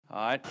All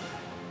right.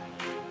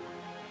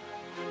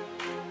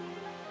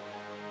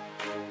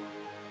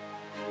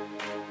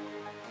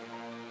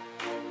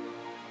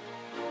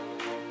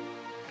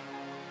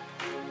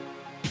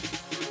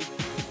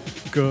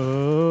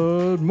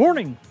 Good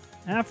morning,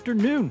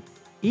 afternoon,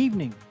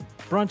 evening,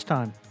 brunch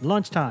time,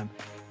 lunchtime.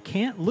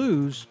 Can't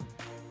lose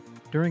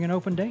during an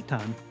open date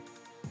time.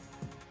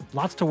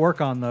 Lots to work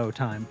on, though,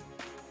 time.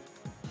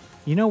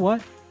 You know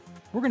what?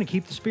 We're going to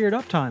keep the spirit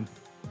up time.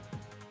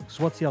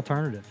 So what's the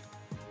alternative?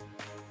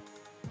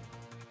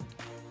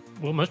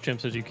 Well, Muschamp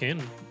says you can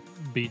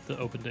beat the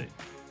open date.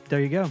 There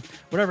you go.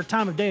 Whatever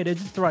time of day it is,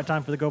 it's the right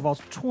time for the Go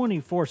Vols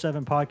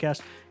 24/7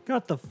 podcast.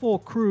 Got the full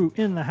crew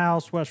in the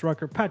house. Wes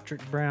Rucker,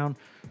 Patrick Brown,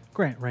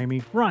 Grant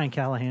Ramey, Ryan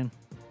Callahan,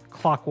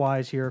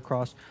 clockwise here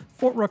across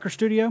Fort Rucker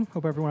Studio.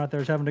 Hope everyone out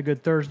there is having a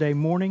good Thursday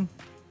morning.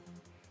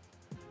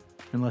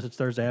 Unless it's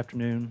Thursday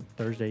afternoon,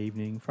 Thursday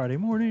evening, Friday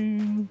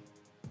morning,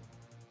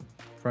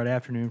 Friday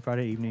afternoon,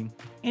 Friday evening,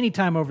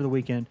 anytime over the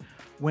weekend,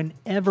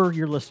 whenever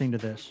you're listening to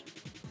this.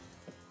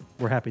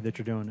 We're happy that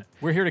you're doing it.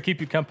 We're here to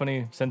keep you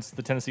company since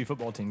the Tennessee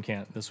football team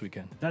can't this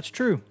weekend. That's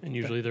true. And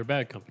usually they're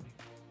bad company.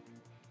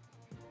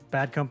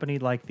 Bad company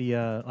like the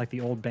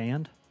old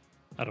band.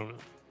 I don't know.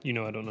 You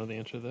know I don't know the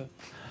answer to that.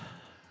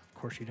 Of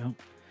course you don't.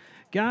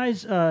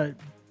 Guys,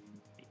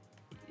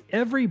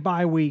 every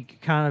bye week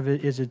kind of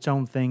is its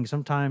own thing.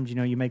 Sometimes,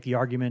 you make the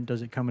argument,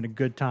 does it come at a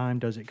good time?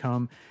 Does it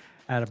come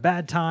at a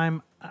bad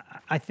time?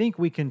 I think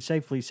we can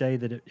safely say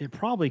that it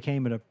probably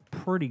came at a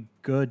pretty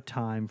good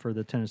time for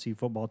the Tennessee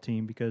football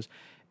team because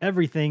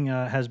everything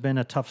has been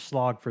a tough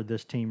slog for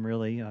this team,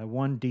 really.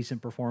 One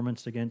decent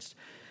performance against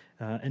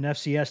an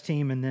FCS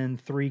team, and then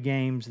 3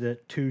 games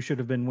that 2 should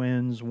have been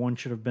wins. 1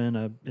 should have been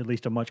at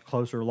least a much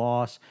closer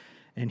loss.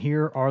 And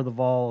here are the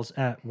Vols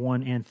at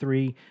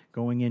 1-3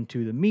 going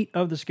into the meat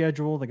of the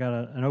schedule. They got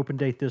an open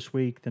date this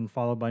week, then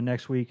followed by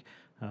next week,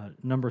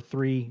 number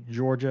 3,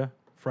 Georgia,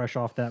 fresh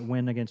off that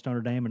win against Notre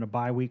Dame, and a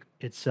bye week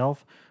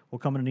itself will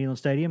come into Neyland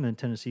Stadium. Then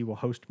Tennessee will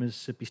host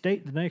Mississippi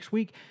State the next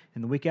week.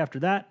 And the week after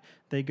that,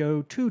 they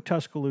go to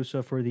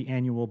Tuscaloosa for the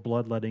annual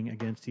bloodletting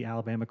against the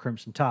Alabama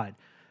Crimson Tide.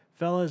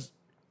 Fellas,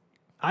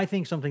 I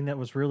think something that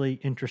was really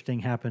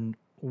interesting happened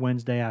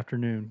Wednesday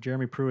afternoon.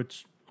 Jeremy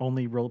Pruitt's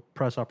only real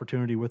press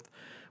opportunity with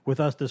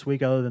us this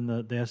week other than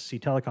the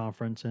SEC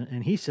teleconference,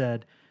 and he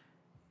said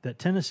that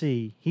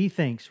Tennessee, he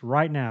thinks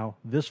right now,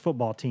 this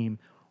football team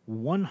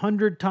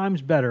 100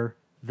 times better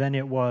than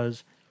it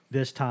was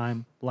this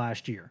time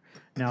last year.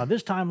 Now,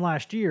 this time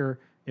last year,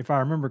 if I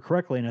remember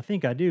correctly, and I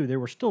think I do, there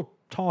was still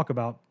talk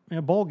about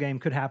a bowl game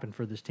could happen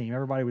for this team.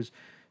 Everybody was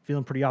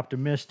feeling pretty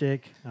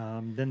optimistic.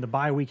 Then the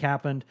bye week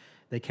happened.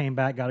 They came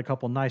back, got a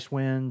couple nice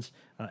wins,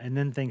 and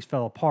then things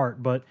fell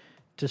apart. But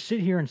to sit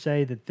here and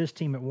say that this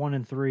team at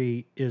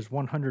 1-3 is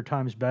 100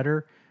 times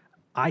better,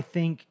 I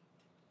think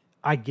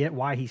I get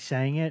why he's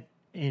saying it.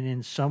 And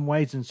in some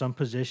ways, in some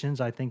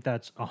positions, I think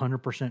that's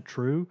 100%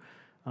 true.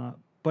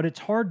 But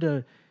it's hard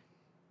to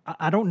 –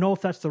 I don't know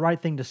if that's the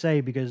right thing to say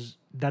because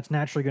that's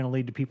naturally going to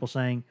lead to people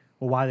saying,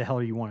 well, why the hell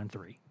are you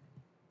 1-3?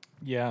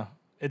 Yeah,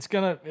 it's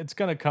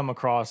gonna come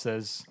across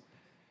as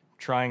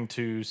trying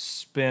to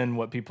spin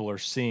what people are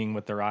seeing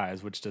with their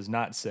eyes, which does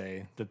not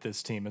say that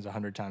this team is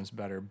 100 times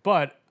better.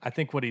 But I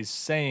think what he's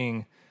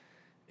saying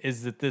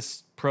is that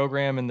this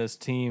program and this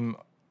team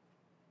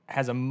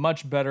has a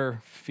much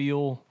better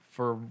feel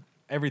for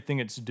everything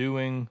it's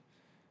doing,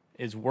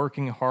 is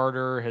working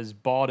harder, has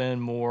bought in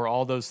more,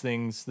 all those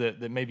things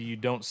that maybe you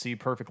don't see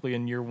perfectly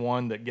in year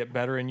 1 that get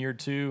better in year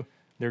 2.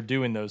 They're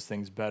doing those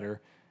things better.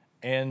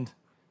 And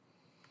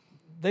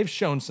they've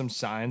shown some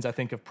signs, I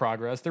think, of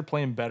progress. They're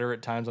playing better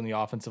at times on the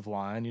offensive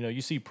line.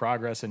 You see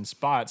progress in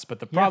spots, but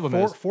the problem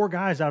is 4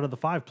 guys out of the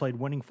 5 played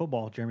winning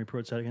football, Jeremy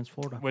Pruitt said, against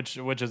Florida.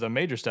 which is a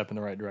major step in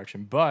the right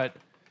direction. But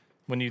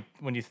when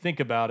you think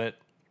about it,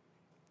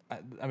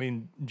 I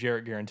mean,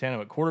 Jarrett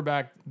Garantano at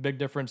quarterback, big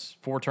difference.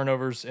 4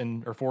 turnovers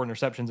or 4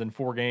 interceptions in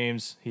 4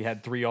 games. He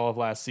had 3 all of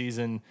last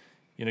season.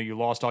 You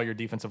lost all your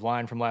defensive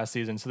line from last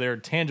season. So there are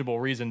tangible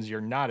reasons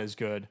you're not as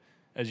good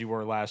as you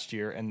were last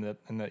year, and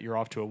that you're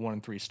off to a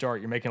 1-3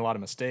 start. You're making a lot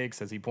of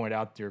mistakes, as he pointed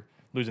out. You're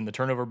losing the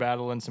turnover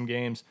battle in some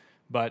games,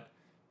 but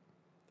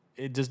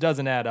it just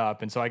doesn't add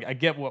up. And so I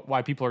get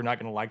why people are not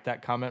going to like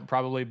that comment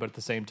probably, but at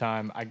the same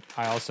time,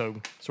 I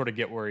also sort of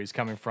get where he's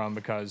coming from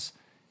because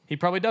he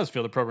probably does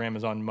feel the program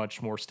is on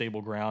much more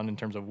stable ground in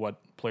terms of what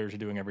players are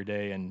doing every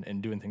day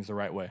and doing things the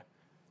right way.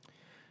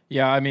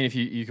 Yeah, I mean, if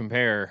you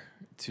compare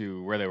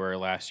to where they were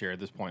last year, at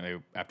this point,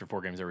 after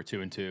 4 games, they were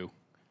 2-2.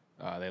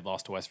 They had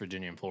lost to West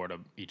Virginia and Florida,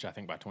 each, I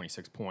think, by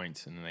 26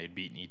 points, and then they had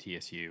beaten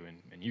ETSU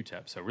and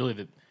UTEP. So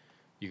really,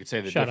 you could say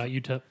that Shout out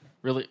UTEP.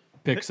 really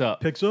picks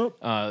up.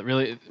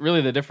 Really,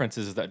 the difference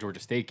is that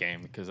Georgia State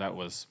game, because that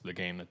was the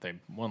game that they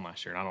won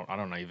last year. And I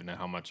don't even know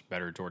how much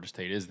better Georgia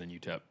State is than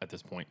UTEP at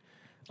this point.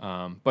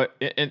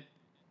 But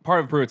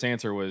part of Pruitt's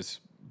answer was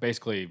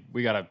basically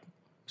we got to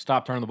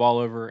stop turning the ball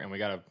over and we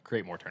got to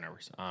create more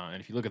turnovers.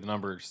 And if you look at the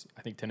numbers,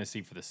 I think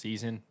Tennessee for the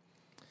season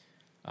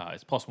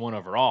is +1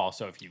 overall.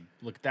 So if you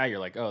look at that, you're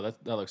like, oh,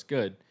 that looks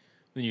good.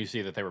 then you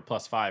see that they were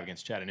 +5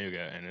 against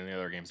Chattanooga, and in the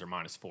other games they're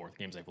 -4. The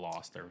games they've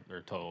lost,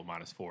 they're total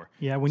 -4.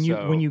 Yeah, when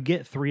you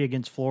get 3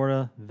 against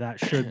Florida, that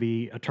should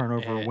be a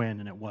turnover win,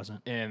 and it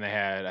wasn't. And they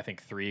had, I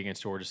think, 3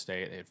 against Georgia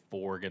State. They had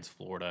 4 against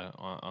Florida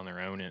on their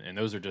own, and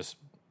those are just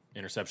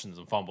interceptions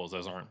and fumbles.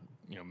 Those aren't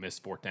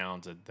missed 4th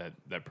downs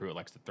that Pruitt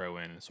likes to throw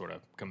in and sort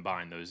of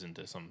combine those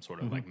into some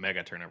sort of like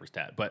mega turnover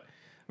stat. But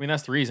I mean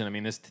that's the reason. I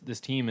mean this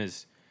team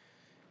is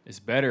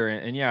better,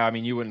 and yeah, I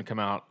mean you wouldn't come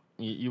out.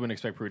 You wouldn't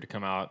expect Pruitt to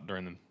come out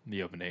during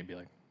the open day and be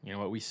like, you know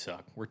what, we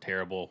suck. We're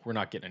terrible. We're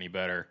not getting any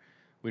better.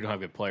 We don't have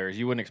good players.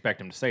 You wouldn't expect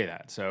him to say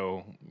that.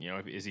 So,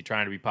 is he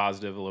trying to be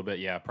positive a little bit?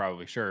 Yeah,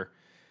 probably, sure.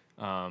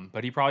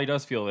 But he probably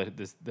does feel that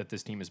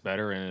this team is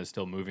better and is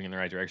still moving in the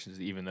right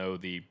directions, even though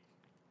the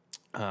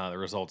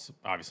results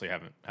obviously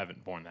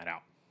haven't borne that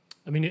out.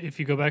 I mean, if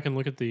you go back and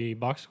look at the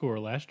box score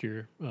last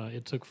year,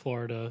 it took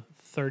Florida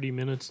 30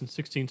 minutes and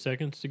 16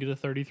 seconds to get a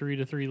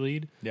 33-3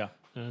 lead. Yeah.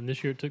 And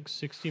this year it took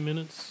 60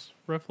 minutes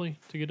roughly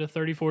to get a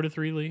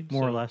 34-3 lead.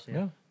 More or less,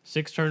 yeah.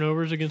 6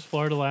 turnovers against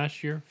Florida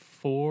last year,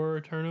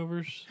 4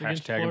 turnovers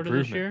against Florida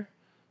this year.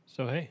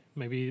 So hey,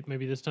 maybe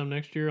this time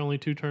next year only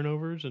 2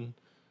 turnovers, and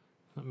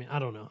I mean I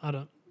don't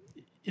know.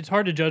 It's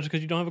hard to judge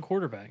because you don't have a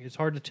quarterback. It's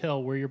hard to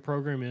tell where your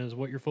program is,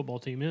 what your football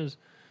team is,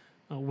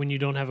 when you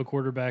don't have a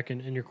quarterback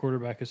and your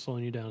quarterback is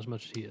slowing you down as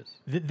much as he is.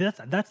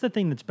 That's the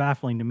thing that's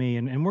baffling to me,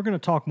 and we're going to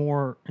talk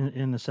more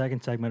in the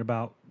second segment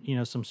about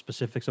some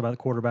specifics about the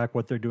quarterback,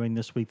 what they're doing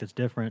this week that's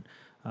different.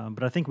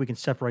 But I think we can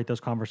separate those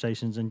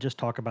conversations and just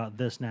talk about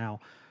this now.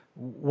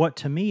 What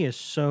to me is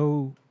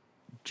so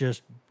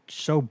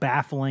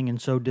baffling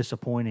and so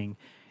disappointing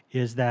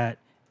is that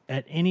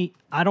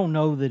I don't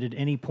know that at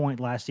any point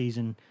last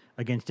season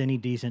against any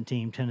decent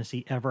team,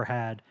 Tennessee ever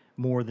had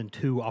more than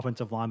 2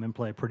 offensive linemen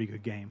play a pretty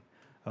good game.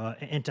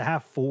 And to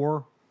have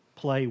 4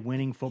 play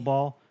winning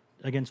football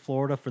against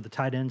Florida, for the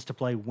tight ends to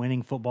play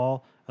winning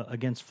football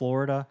against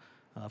Florida,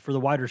 for the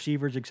wide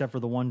receivers, except for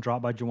the one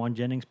dropped by Jawan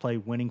Jennings, play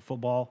winning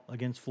football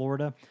against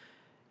Florida,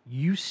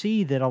 you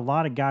see that a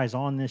lot of guys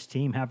on this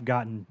team have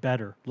gotten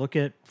better. Look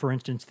at, for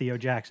instance, Theo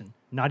Jackson.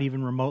 Not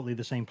even remotely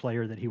the same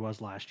player that he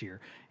was last year.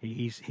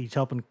 He's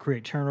helping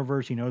create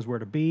turnovers. He knows where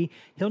to be.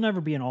 He'll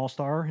never be an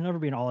all-star. He'll never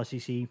be an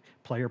all-SEC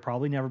player,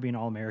 probably never be an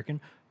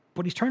all-American.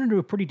 But he's turned into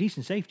a pretty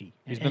decent safety.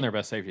 He's been their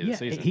best safety this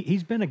season.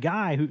 He's been a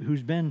guy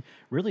who's been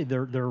really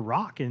their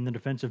rock in the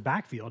defensive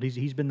backfield.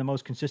 He's been the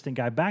most consistent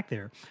guy back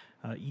there.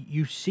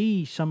 You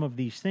see some of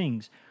these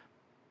things,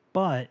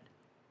 but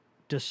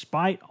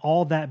despite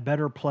all that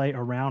better play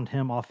around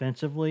him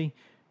offensively,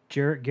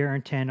 Jarrett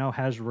Guarantano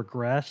has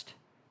regressed,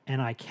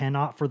 and I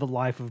cannot for the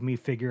life of me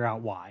figure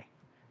out why.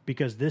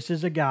 Because this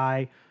is a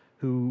guy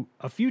who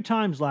a few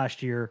times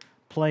last year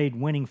played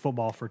winning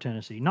football for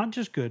Tennessee. Not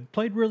just good,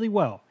 played really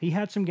well. He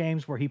had some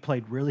games where he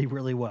played really,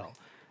 really well.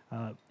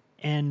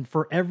 And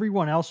for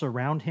everyone else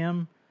around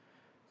him,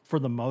 for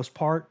the most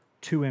part,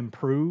 to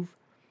improve,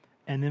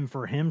 and then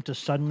for him to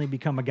suddenly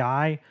become a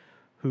guy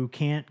who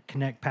can't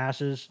connect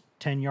passes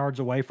 10 yards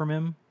away from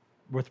him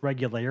with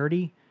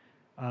regularity,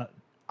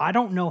 I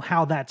don't know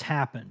how that's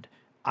happened.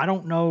 I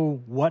don't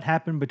know what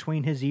happened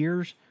between his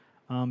ears,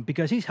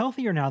 because he's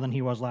healthier now than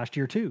he was last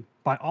year too,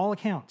 by all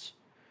accounts.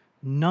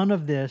 None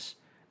of this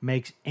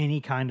makes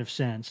any kind of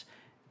sense,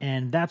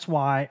 and that's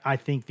why I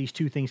think these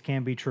two things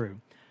can be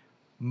true.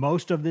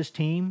 Most of this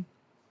team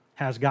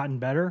has gotten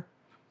better,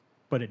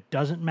 but it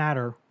doesn't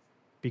matter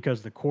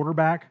because the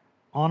quarterback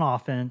on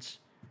offense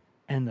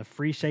and the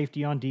free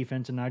safety on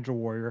defense and Nigel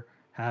Warrior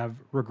have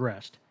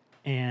regressed.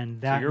 And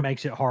that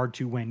makes it hard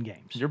to win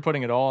games. You're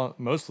putting it all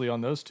mostly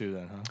on those two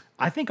then, huh?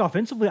 I think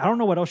offensively, I don't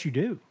know what else you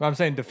do. Well, I'm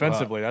saying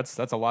defensively, that's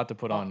a lot to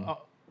put on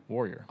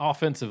Warrior.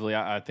 Offensively,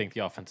 I think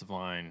the offensive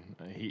line,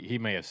 he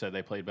may have said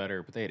they played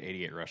better, but they had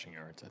 88 rushing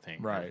yards, I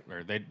think. Right.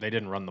 Or they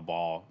didn't run the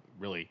ball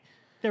really.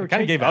 They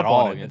kind of gave up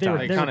on it.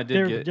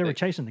 They were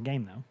chasing the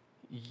game,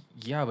 though.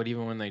 Yeah, but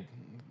even when they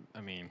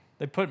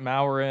put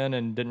Maurer in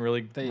and didn't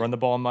really run the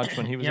ball much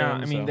when he was in. Yeah,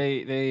 I mean,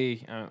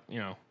 they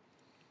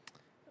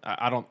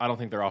I don't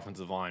think their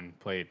offensive line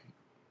played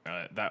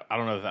that. I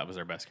don't know if that was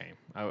their best game.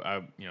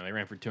 They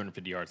ran for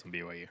 250 yards on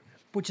BYU,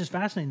 which is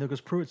fascinating though, because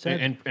Pruitt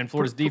said and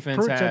Florida's defense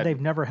Pruitt said they've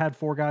never had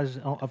 4 guys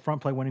up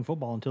front play winning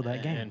football until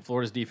that game. And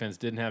Florida's defense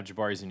didn't have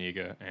Jabari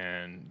Zuniga,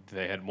 and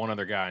they had one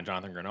other guy,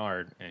 Jonathan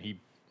Grenard, and he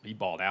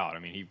balled out. I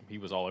mean, he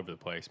was all over the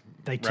place.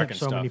 They took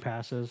so many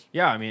passes.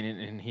 Yeah, I mean,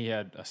 and he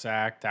had a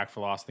sack, tackle for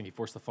loss. I think he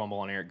forced the fumble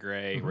on Eric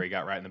Gray, where he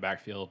got right in the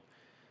backfield.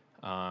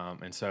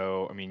 And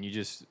so, I mean,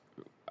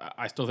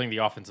 I still think the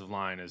offensive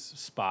line is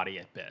spotty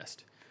at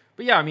best.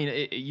 But yeah, I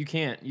mean, you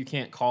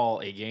can't call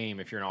a game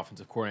if you're an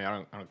offensive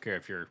coordinator. I don't care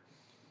if you're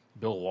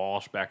Bill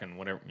Walsh back in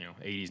whatever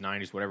 80s,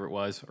 90s, whatever it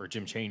was, or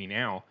Jim Chaney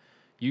now.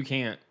 You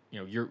can't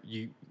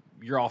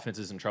your offense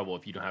is in trouble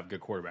if you don't have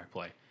good quarterback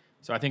play.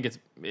 So I think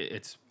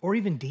it's or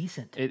even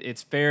decent.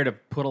 It's fair to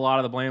put a lot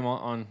of the blame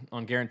on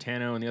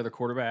Guarantano and the other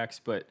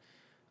quarterbacks, but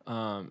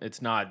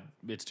it's not.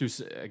 It's too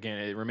again.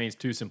 It remains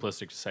too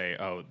simplistic to say,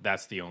 oh,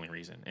 that's the only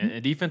reason.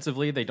 And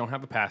defensively, they don't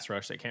have a pass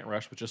rush. They can't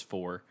rush with just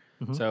 4.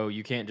 So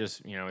you can't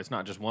just it's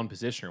not just one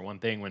position or one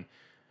thing. When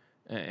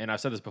and I've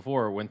said this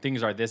before, when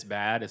things are this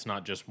bad, it's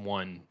not just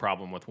one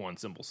problem with one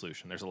simple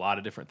solution. There's a lot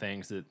of different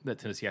things that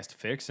Tennessee has to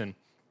fix, and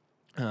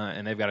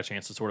they've got a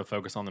chance to sort of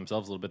focus on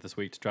themselves a little bit this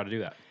week to try to do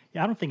that.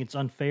 Yeah, I don't think it's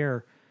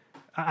unfair.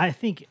 I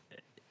think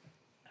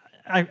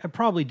I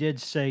probably did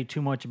say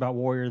too much about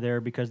Warrior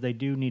there because they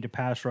do need a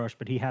pass rush,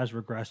 but he has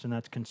regressed, and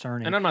that's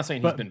concerning. And I'm not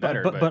saying he's been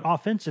better. But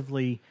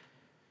offensively,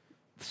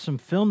 some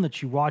film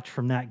that you watch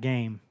from that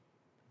game,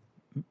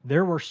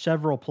 there were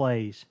several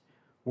plays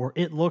where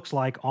it looks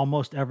like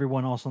almost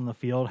everyone else on the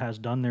field has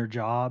done their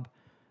job,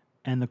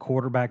 and the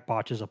quarterback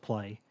botches a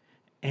play.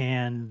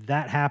 And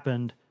that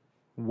happened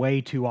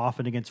way too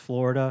often against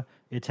Florida.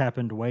 It's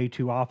happened way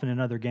too often in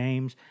other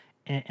games.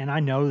 And I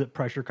know that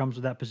pressure comes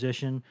with that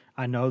position.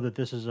 I know that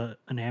this is an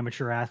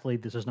amateur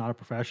athlete. This is not a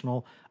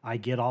professional. I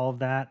get all of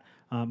that.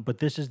 But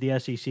this is the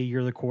SEC.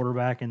 You're the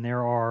quarterback, and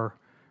there are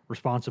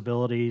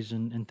responsibilities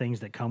and things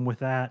that come with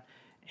that.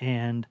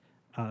 And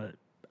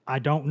I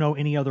don't know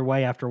any other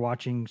way after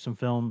watching some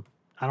film.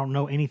 I don't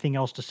know anything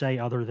else to say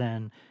other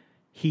than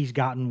he's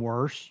gotten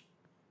worse,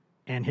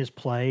 and his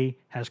play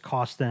has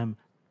cost them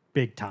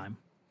big time.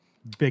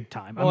 Big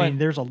time. Well, I mean,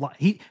 there's a lot.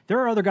 There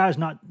are other guys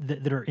not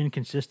that are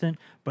inconsistent,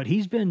 but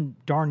he's been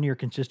darn near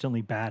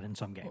consistently bad in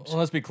some games. Well,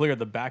 let's be clear: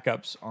 the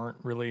backups aren't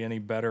really any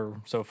better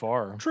so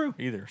far. True.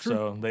 Either. True.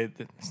 So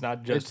it's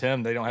not just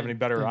him. They don't have any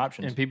better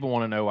options. And people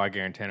want to know why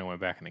Garantano went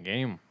back in the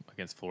game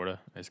against Florida.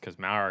 It's because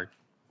Maurer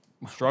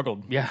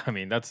struggled. Yeah, I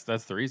mean that's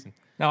the reason.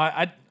 Now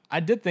I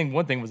did think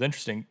one thing was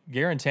interesting.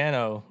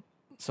 Garantano.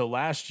 So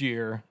last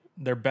year,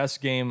 their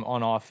best game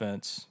on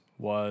offense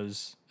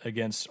was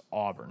against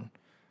Auburn.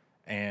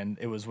 And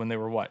it was when they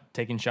were,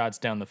 taking shots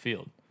down the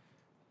field.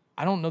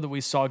 I don't know that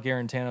we saw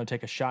Garantano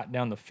take a shot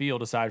down the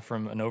field aside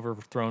from an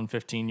overthrown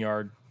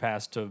 15-yard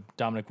pass to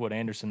Dominic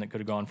Wood-Anderson that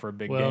could have gone for a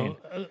big gain.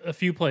 A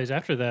few plays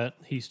after that,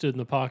 he stood in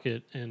the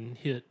pocket and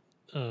hit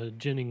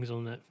Jennings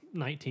on that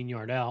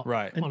 19-yard out.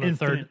 Right. On a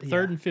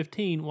third and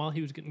 15 while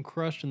he was getting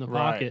crushed in the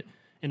pocket.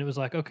 And it was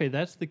like, okay,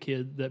 that's the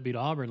kid that beat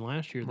Auburn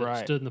last year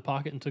that stood in the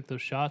pocket and took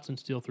those shots and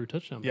still threw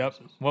touchdown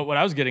passes. What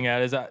I was getting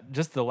at is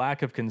just the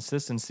lack of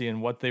consistency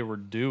in what they were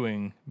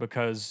doing,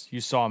 because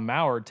you saw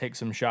Maurer take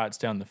some shots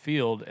down the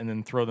field and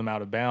then throw them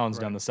out of bounds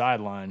down the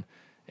sideline.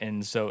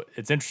 And so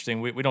it's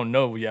interesting. We don't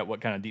know yet what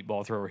kind of deep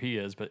ball thrower he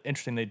is, but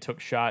interesting they took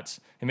shots.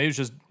 And maybe it's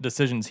just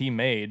decisions he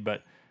made,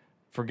 but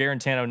for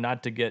Garantano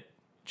not to get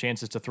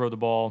chances to throw the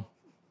ball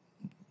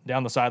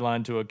down the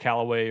sideline to a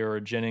Callaway or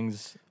a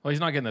Jennings. Well,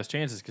 he's not getting those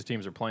chances because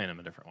teams are playing him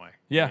a different way.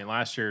 Yeah. I mean,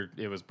 last year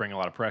it was bringing a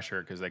lot of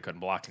pressure because they couldn't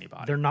block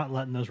anybody. They're not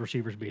letting those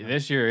receivers beat them.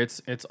 This year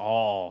it's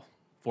all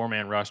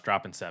 4-man rush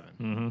dropping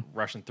 7,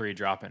 rushing 3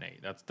 dropping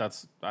 8.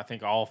 That's I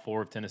think all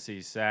 4 of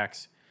Tennessee's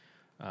sacks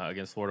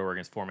against Florida were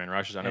against 4-man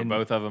rushes. I know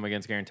both of them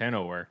against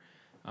Garantano were.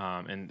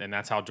 And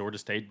that's how Georgia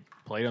State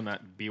played them.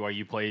 That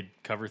BYU played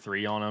cover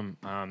 3 on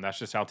them. That's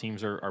just how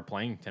teams are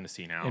playing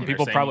Tennessee now. And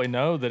people probably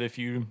know that if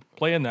you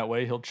play in that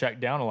way, he'll check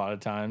down a lot of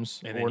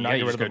times, and or then, not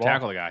get rid of the ball.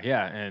 Tackle the guy.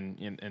 Yeah, and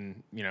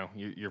you know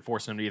you're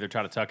forcing him to either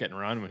try to tuck it and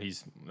run when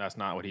that's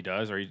not what he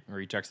does, or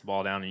he checks the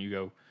ball down and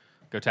you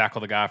go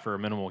tackle the guy for a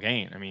minimal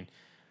gain. I mean,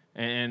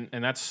 and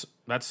that's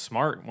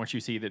smart once you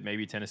see that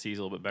maybe Tennessee's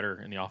a little bit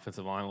better in the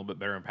offensive line, a little bit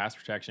better in pass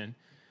protection.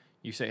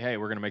 You say, hey,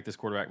 we're going to make this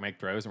quarterback make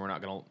throws, and we're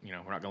not going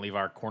to leave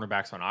our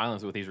cornerbacks on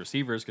islands with these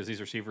receivers, because these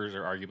receivers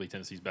are arguably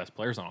Tennessee's best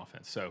players on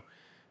offense. So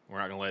you're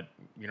not going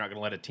to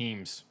let a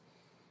team's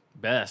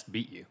best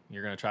beat you.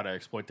 You're going to try to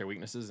exploit their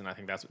weaknesses, and I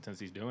think that's what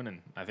Tennessee's doing. And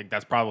I think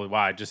that's probably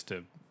why, just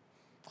to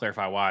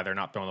clarify why they're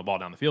not throwing the ball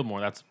down the field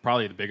more, that's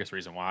probably the biggest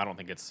reason why. I don't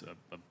think it's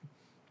a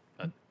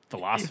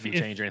philosophy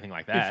change or anything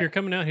like that. If you're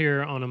coming out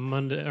here on a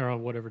Monday or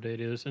on whatever day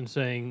it is and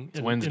saying it's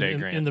Wednesday,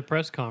 Grant, in the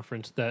press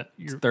conference that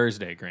it's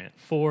Thursday, Grant,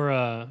 four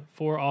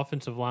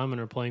offensive linemen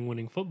are playing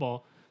winning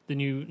football,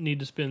 then you need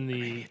to spend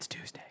it's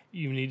Tuesday.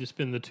 You need to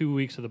spend the 2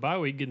 weeks of the bye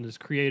week getting as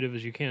creative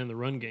as you can in the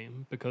run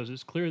game, because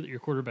it's clear that your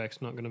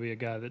quarterback's not going to be a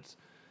guy that's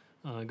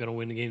going to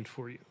win the games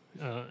for you.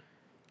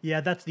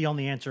 Yeah, that's the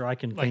only answer I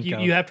can think of.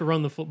 You have to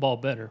run the football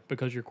better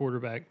because your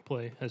quarterback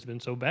play has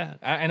been so bad.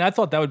 And I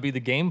thought that would be the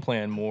game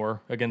plan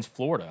more against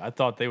Florida. I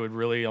thought they would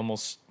really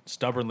almost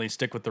stubbornly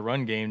stick with the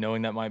run game,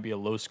 knowing that might be a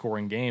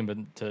low-scoring game,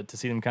 but to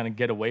see them kind of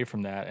get away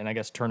from that, and I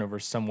guess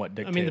turnovers somewhat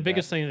dictate. I mean, the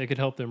biggest thing that could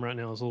help them right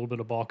now is a little bit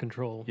of ball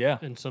control. Yeah.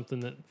 And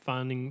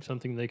finding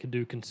something they could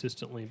do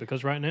consistently,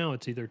 because right now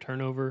it's either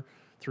turnover,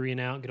 3 and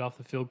out, get off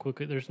the field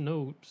quickly. There's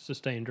no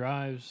sustained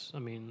drives. I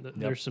mean,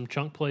 there's some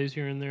chunk plays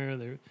here and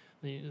there.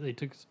 They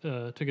took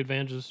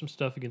advantage of some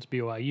stuff against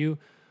BYU,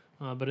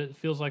 but it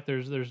feels like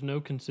there's no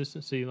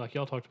consistency like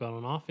y'all talked about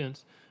on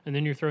offense. And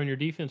then you're throwing your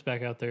defense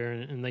back out there,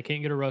 and they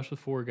can't get a rush with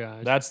 4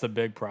 guys. That's the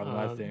big problem,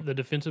 I think. The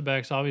defensive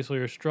backs obviously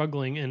are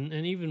struggling, and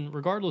even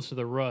regardless of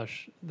the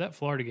rush, that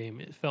Florida game,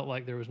 it felt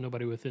like there was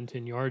nobody within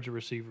 10 yards of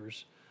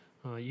receivers.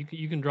 You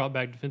can drop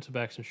back defensive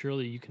backs, and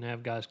surely you can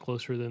have guys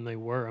closer than they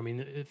were. I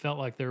mean, it felt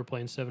like they were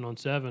playing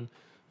 7-on-7.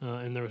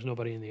 And there was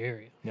nobody in the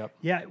area. Yep.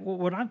 Yeah, well,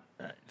 what I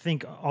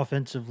think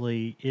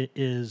offensively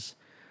is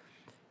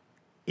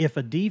if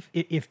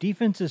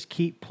defenses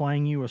keep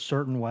playing you a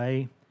certain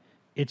way,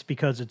 it's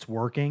because it's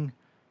working.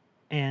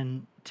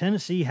 And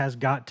Tennessee has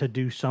got to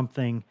do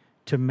something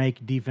to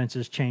make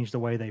defenses change the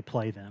way they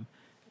play them.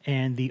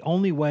 And the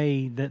only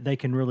way that they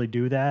can really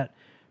do that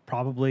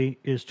probably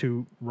is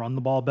to run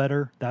the ball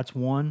better. That's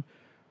one.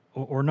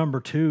 Or number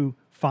two,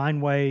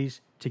 find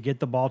ways to get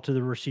the ball to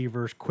the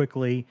receivers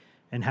quickly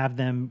and have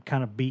them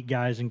kind of beat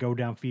guys and go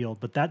downfield.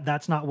 But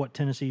that's not what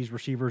Tennessee's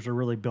receivers are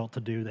really built to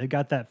do. They've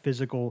got that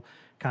physical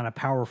kind of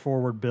power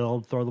forward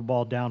build, throw the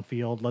ball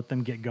downfield, let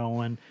them get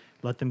going,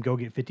 let them go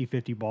get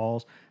 50-50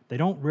 balls. They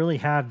don't really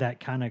have that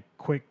kind of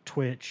quick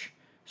twitch,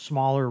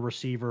 smaller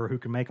receiver who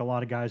can make a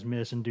lot of guys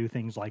miss and do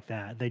things like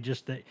that.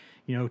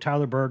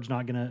 Tyler Bird's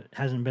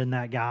hasn't been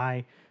that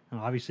guy.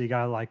 Obviously a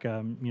guy like,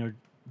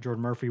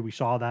 Jordan Murphy, we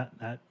saw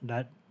that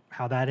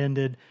how that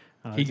ended.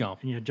 He gone.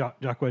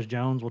 Jacquez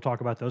Jones, we'll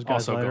talk about those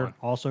guys later.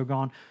 Also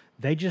gone.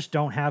 They just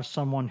don't have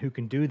someone who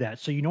can do that.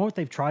 So you know what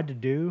they've tried to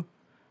do?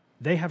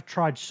 They have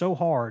tried so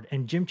hard,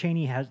 and Jim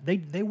Chaney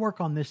they work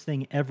on this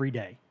thing every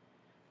day,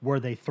 where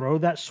they throw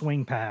that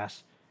swing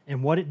pass,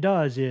 and what it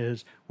does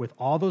is, with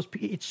all those,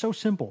 it's so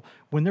simple.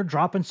 When they're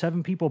dropping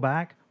 7 people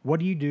back, what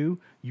do?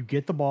 You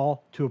get the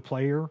ball to a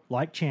player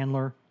like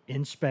Chandler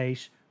in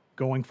space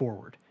going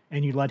forward,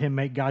 and you let him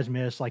make guys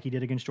miss like he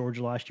did against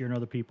Georgia last year and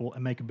other people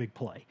and make a big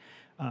play.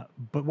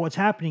 But what's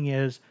happening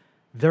is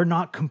they're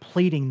not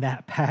completing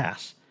that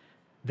pass.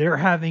 They're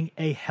having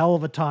a hell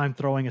of a time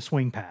throwing a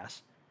swing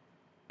pass.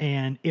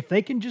 And if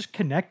they can just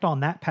connect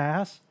on that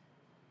pass,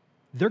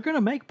 they're going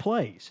to make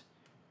plays,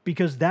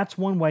 because that's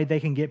one way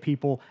they can get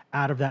people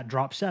out of that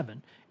drop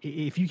 7.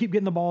 If you keep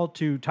getting the ball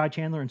to Ty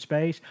Chandler in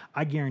space,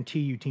 I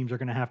guarantee you teams are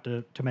going to have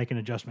to make an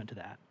adjustment to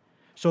that.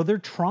 So they're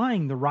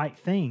trying the right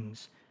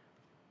things,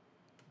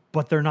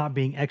 but they're not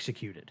being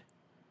executed.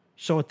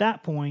 So at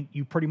that point,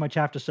 you pretty much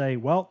have to say,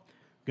 well,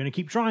 going to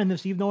keep trying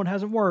this even though it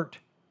hasn't worked,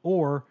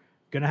 or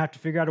going to have to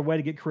figure out a way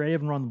to get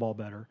creative and run the ball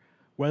better.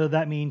 Whether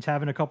that means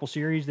having a couple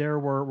series there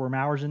where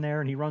Maurer's in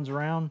there and he runs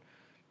around,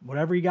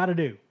 whatever you got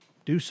to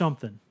do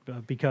something.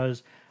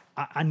 Because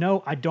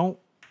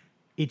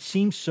it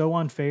seems so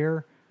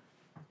unfair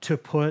to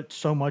put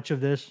so much of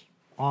this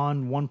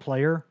on one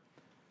player,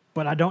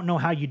 but I don't know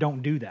how you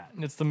don't do that.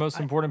 It's the most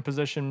important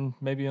position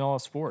maybe in all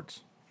of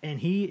sports. And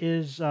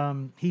he's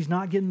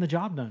not getting the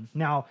job done.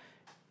 Now,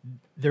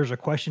 there's a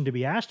question to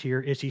be asked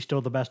here. Is he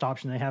still the best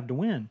option they have to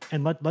win?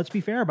 And let's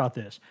be fair about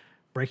this.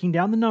 Breaking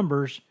down the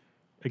numbers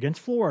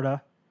against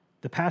Florida,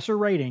 the passer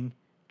rating,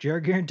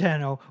 Jarrett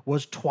Guarantano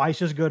was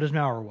twice as good as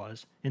Maurer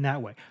was in that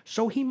way.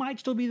 So he might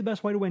still be the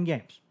best way to win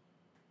games.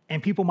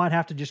 And people might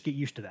have to just get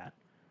used to that.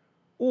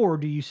 Or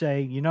do you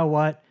say, you know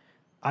what?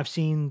 I've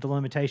seen the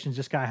limitations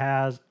this guy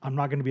has. I'm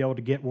not going to be able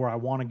to get where I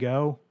want to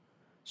go.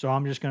 So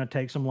I'm just going to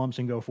take some lumps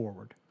and go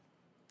forward.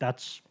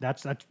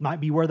 That might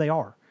be where they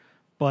are.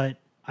 But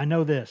I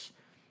know this.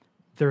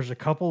 There's a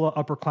couple of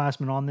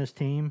upperclassmen on this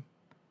team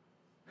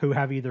who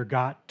have either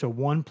got to,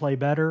 1, play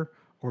better,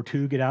 or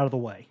 2, get out of the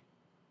way.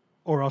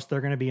 Or else they're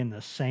going to be in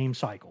the same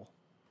cycle.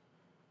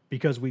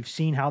 Because we've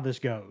seen how this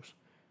goes.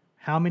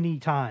 How many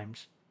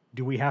times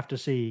do we have to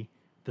see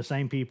the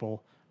same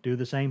people do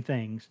the same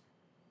things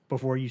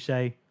before you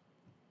say,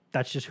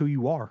 that's just who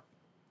you are?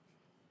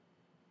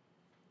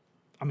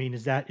 I mean,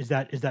 is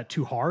that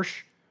too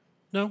harsh?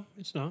 No,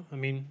 it's not. I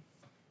mean,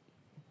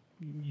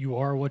 you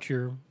are what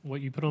you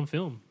put on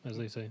film, as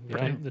they say.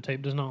 The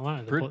tape does not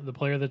lie. The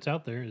player that's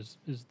out there is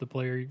the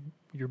player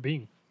you're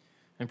being.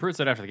 And Pruitt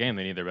said after the game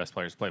they need their best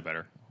players to play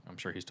better. I'm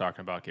sure he's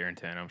talking about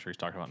Guarantano. I'm sure he's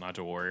talking about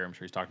Nigel Warrior. I'm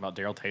sure he's talking about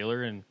Darrell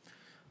Taylor and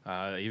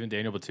even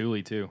Daniel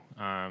Batuli too.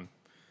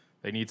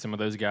 They need some of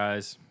those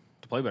guys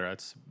to play better.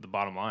 That's the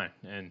bottom line.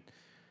 And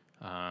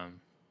are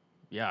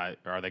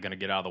they going to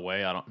get out of the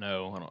way? I don't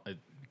know.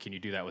 Can you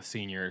do that with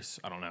seniors?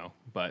 I don't know.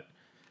 But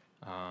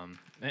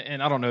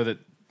and I don't know that.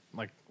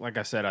 Like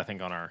I said, I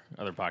think on our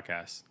other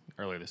podcast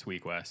earlier this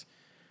week, Wes,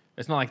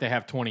 it's not like they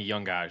have 20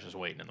 young guys just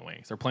waiting in the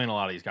wings. They're playing a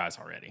lot of these guys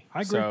already.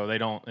 I agree. So they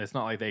don't. It's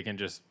not like they can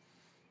just.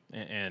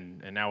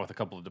 And now with a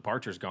couple of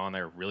departures gone,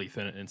 they're really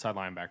thin at inside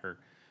linebacker.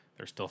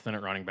 They're still thin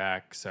at running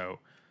back. So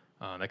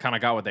they kind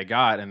of got what they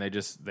got, and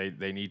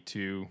they need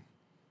to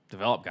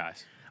develop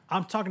guys.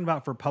 I'm talking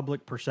about for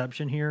public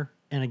perception here.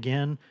 And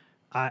again,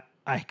 I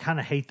kind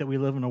of hate that we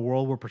live in a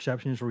world where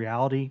perception is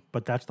reality,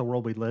 but that's the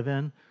world we live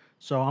in.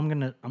 So I'm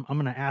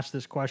gonna ask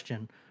this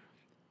question.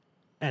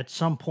 At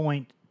some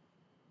point,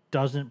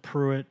 doesn't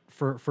Pruitt,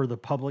 for the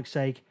public's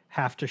sake,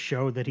 have to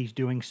show that he's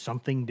doing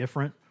something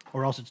different,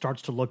 or else it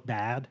starts to look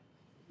bad?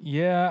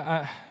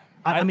 Yeah,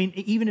 I mean,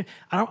 even if,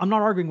 I'm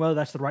not arguing whether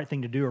that's the right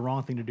thing to do or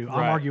wrong thing to do.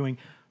 I'm arguing,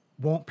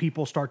 won't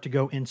people start to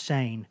go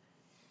insane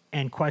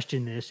and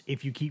question this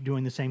if you keep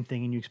doing the same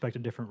thing and you expect a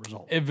different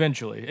result?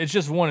 Eventually. It's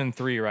just 1 and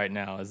 3 right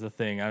now is the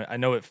thing. I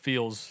know it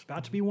feels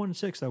about to be 1 and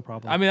 6 though,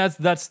 probably. I mean,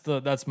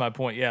 that's my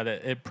point. Yeah,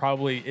 that it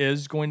probably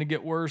is going to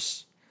get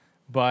worse,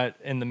 but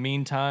in the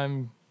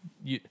meantime,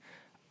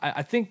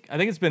 I think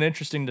it's been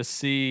interesting to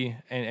see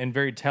and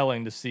very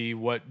telling to see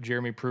what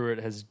Jeremy Pruitt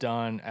has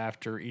done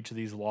after each of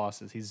these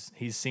losses.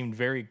 He's seemed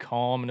very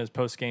calm in his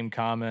post-game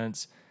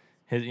comments.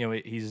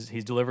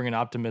 He's delivering an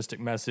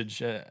optimistic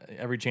message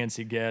every chance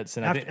he gets.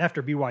 And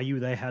after BYU,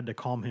 they had to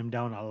calm him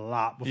down a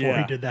lot before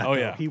he did that.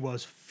 Yeah. He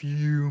was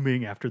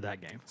fuming after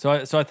that game. So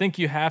I think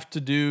you have to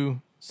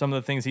do some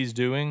of the things he's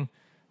doing,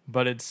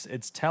 but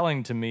it's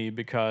telling to me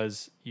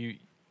because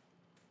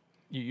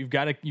you've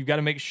got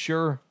to make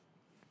sure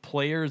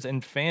players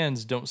and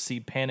fans don't see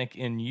panic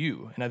in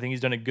you, and I think he's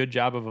done a good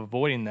job of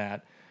avoiding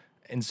that.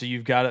 And so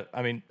you've got to.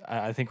 I mean,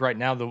 I think right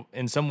now,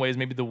 in some ways,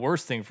 maybe the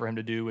worst thing for him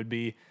to do would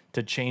be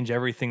to change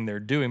everything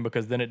they're doing,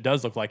 because then it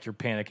does look like you're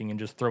panicking and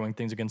just throwing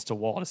things against a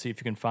wall to see if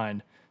you can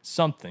find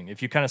something.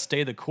 If you kind of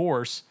stay the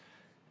course,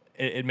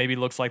 it maybe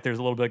looks like there's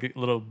a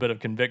little bit of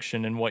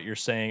conviction in what you're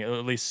saying, or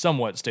at least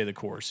somewhat stay the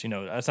course.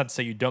 That's not to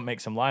say you don't make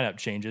some lineup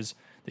changes,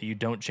 that you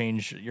don't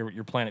change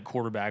your plan at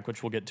quarterback,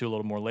 which we'll get to a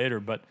little more later,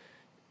 but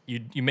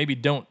you maybe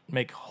don't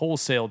make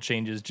wholesale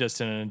changes just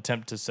in an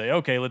attempt to say,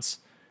 okay, let's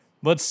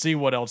see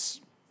what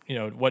else,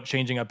 what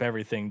changing up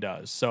everything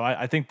does. So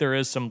I think there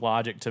is some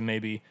logic to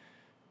maybe,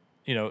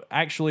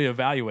 actually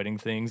evaluating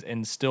things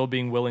and still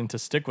being willing to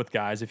stick with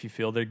guys if you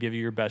feel they give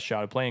you your best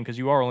shot at playing, because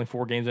you are only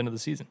 4 games into the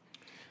season.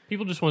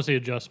 People just want to see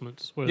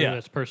adjustments, whether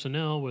that's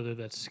personnel, whether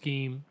that's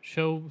scheme.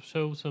 Show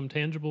some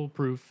tangible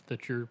proof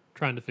that you're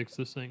trying to fix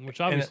this thing,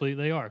 which obviously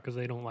they are, because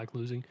they don't like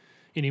losing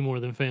any more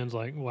than fans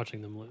like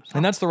watching them lose.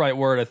 And that's the right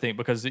word, I think,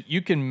 because you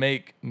can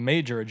make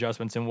major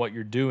adjustments in what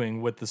you're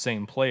doing with the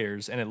same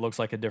players, and it looks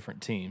like a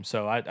different team.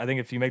 So I think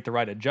if you make the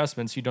right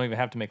adjustments, you don't even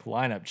have to make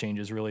lineup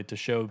changes really to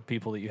show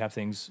people that you have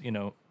things,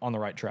 on the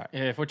right track.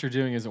 Yeah, if what you're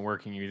doing isn't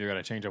working, you either got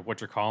to change up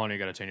what you're calling, or you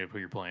got to change up who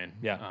you're playing.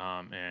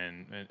 Yeah.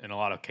 And in a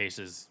lot of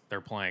cases,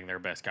 they're playing their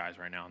best guys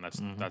right now,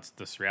 and that's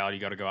this reality.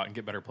 You got to go out and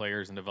get better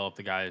players and develop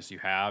the guys you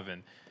have,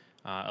 and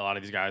a lot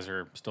of these guys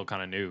are still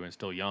kind of new and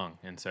still young,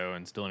 and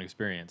still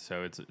inexperienced.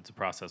 So it's a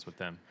process with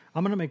them.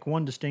 I'm going to make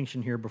one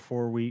distinction here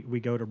before we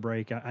go to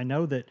break. I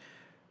know that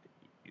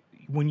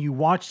when you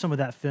watch some of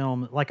that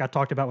film, like I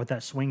talked about with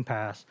that swing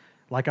pass,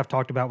 like I've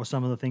talked about with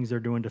some of the things they're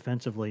doing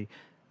defensively,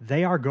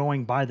 they are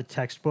going by the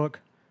textbook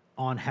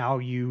on how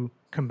you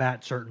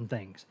combat certain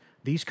things.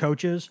 These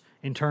coaches,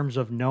 in terms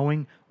of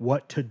knowing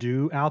what to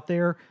do out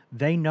there,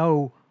 they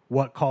know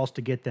what calls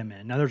to get them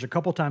in. Now, there's a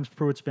couple times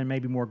Pruitt's been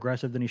maybe more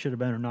aggressive than he should have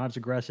been, or not as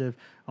aggressive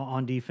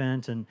on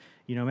defense, and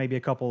maybe a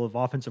couple of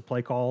offensive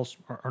play calls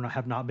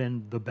have not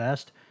been the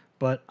best.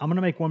 But I'm going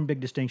to make one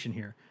big distinction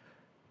here.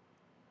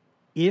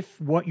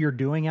 If what you're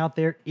doing out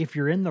there, if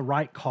you're in the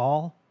right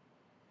call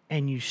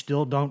and you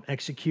still don't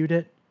execute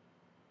it,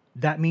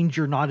 that means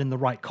you're not in the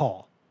right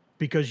call,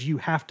 because you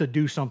have to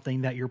do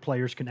something that your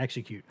players can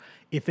execute.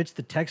 If it's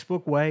the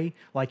textbook way,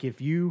 like if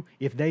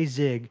they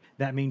zig,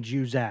 that means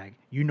you zag.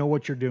 You know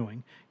what you're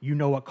doing. You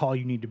know what call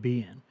you need to be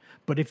in.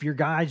 But if your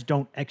guys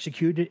don't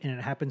execute it and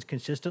it happens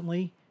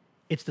consistently,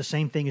 it's the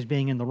same thing as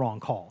being in the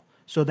wrong call.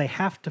 So they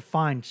have to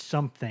find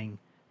something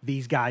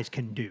these guys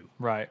can do.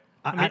 Right.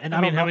 How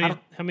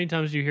many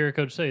times do you hear a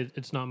coach say,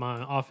 it's not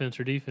my offense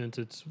or defense,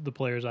 it's the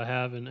players I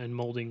have and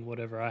molding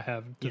whatever I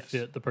have to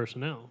fit the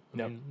personnel? I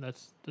mean,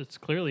 that's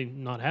clearly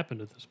not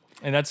happened at this point.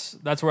 And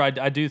that's where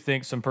I do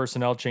think some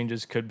personnel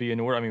changes could be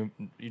in order. I mean,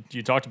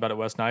 you talked about it,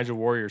 Wes. Nigel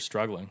Warrior's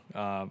struggling.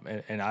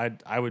 And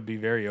I would be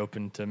very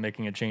open to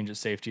making a change at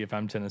safety if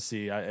I'm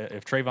Tennessee.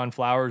 If Trayvon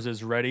Flowers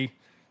is ready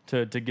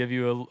to give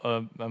you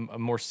a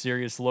more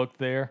serious look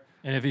there.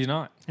 And if he's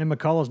not. And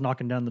McCullough's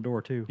knocking down the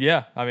door, too.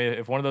 Yeah. I mean,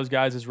 if one of those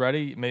guys is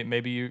ready,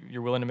 maybe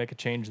you're willing to make a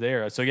change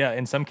there. So, yeah,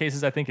 in some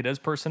cases, I think it is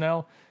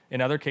personnel. In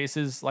other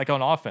cases, like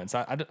on offense,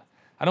 I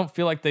don't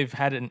feel like they've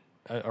had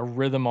a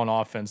rhythm on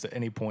offense at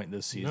any point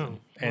this season.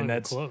 No, and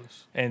that's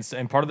close.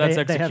 And part of that's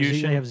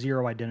execution. They have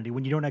zero identity.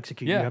 When you don't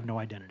execute, you have no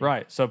identity.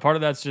 Right. So part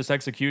of that's just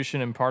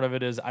execution, and part of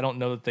it is I don't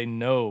know that they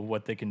know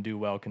what they can do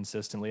well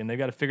consistently, and they've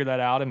got to figure that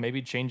out and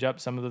maybe change up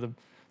some of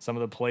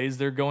the plays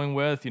they're going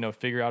with,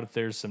 figure out if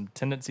there's some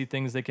tendency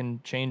things they can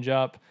change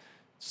up,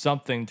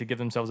 something to give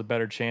themselves a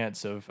better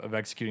chance of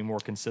executing more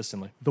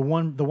consistently. The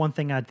one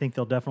thing I think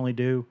they'll definitely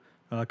do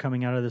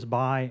coming out of this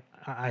bye,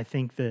 I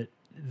think that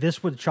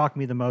this would shock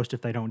me the most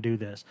if they don't do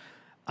this.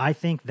 I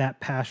think that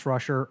pass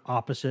rusher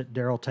opposite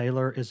Darrell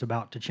Taylor is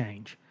about to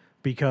change,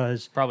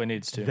 because probably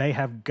needs to. They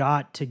have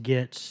got to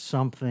get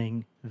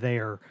something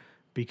there,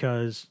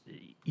 because,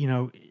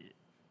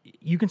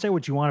 you can say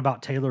what you want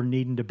about Taylor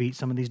needing to beat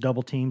some of these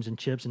double teams and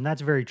chips, and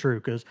that's very true,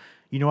 because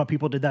you know what?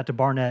 People did that to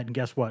Barnett, and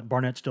guess what?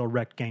 Barnett still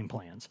wrecked game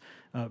plans.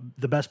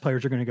 The best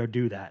players are going to go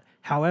do that.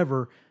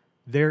 However,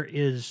 there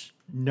is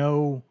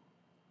no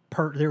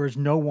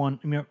one.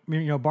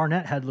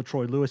 Barnett had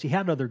LaTroy Lewis. He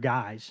had other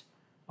guys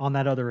on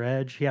that other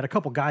edge. He had a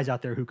couple guys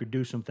out there who could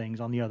do some things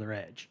on the other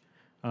edge.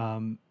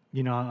 I'm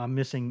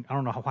missing. I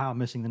don't know how I'm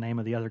missing the name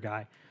of the other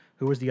guy.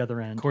 Who was the other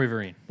end? Corey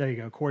Vereen. There you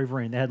go, Corey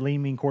Vereen. They had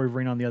Lean Mean Corey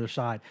Vereen on the other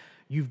side.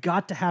 You've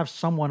got to have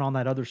someone on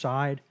that other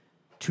side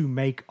to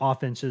make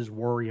offenses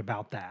worry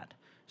about that.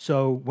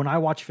 So when I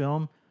watch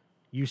film,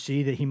 you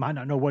see that he might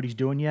not know what he's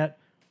doing yet,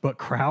 but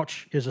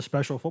Crouch is a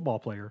special football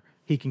player.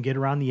 He can get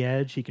around the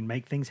edge. He can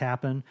make things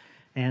happen.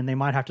 and they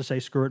might have to say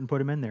screw it and put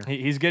him in there.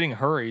 He's getting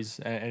hurries,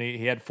 and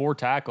he had 4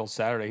 tackles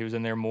Saturday. He was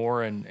in there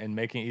more and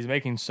he's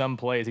making some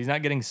plays. He's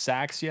not getting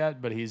sacks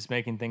yet, but he's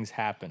making things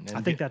happen. And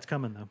I think that's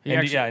coming, though.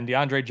 And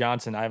DeAndre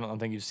Johnson, I don't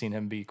think you've seen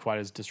him be quite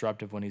as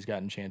disruptive when he's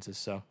gotten chances.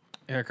 So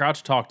yeah,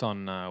 Crouch talked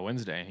on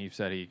Wednesday, and he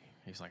said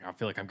he's like, I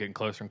feel like I'm getting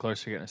closer and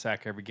closer to getting a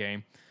sack every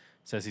game.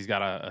 Says he's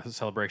got a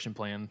celebration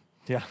plan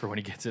for when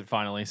he gets it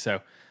finally.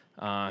 So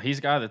he's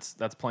a guy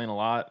that's playing a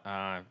lot.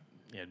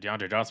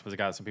 DeAndre Johnson was a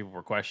guy that some people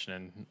were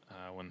questioning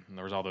when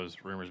there was all those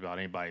rumors about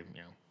anybody,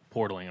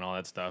 portaling and all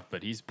that stuff.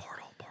 But he's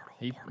portal.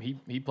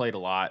 He played a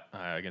lot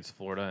against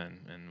Florida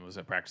and was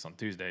at practice on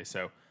Tuesday.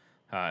 So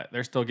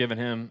they're still giving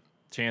him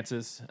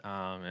chances.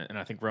 And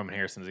I think Roman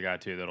Harrison's a guy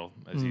too that'll,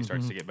 as he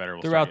starts to get better,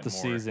 throughout the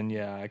season.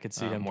 Yeah, I could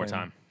see him more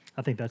time.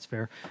 I think that's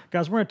fair.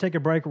 Guys, we're going to take a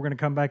break. We're going to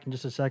come back in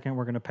just a second.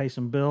 We're going to pay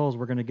some bills.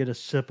 We're going to get a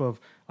sip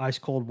of ice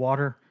cold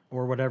water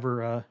or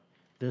whatever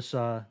this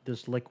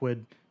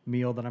liquid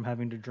meal that I'm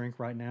having to drink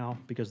right now,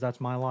 because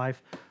that's my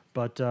life.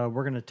 But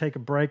we're going to take a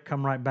break,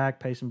 come right back,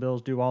 pay some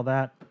bills, do all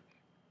that.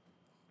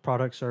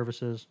 Product,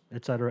 services,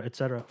 et cetera, et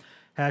cetera.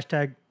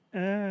 Hashtag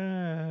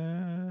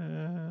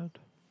ad.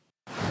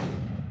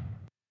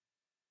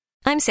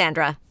 I'm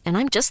Sandra, and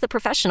I'm just the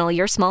professional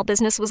your small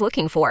business was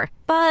looking for.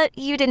 But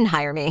you didn't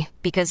hire me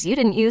because you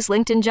didn't use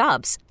LinkedIn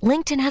Jobs.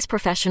 LinkedIn has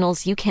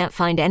professionals you can't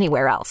find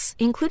anywhere else,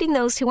 including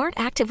those who aren't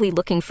actively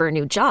looking for a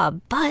new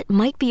job, but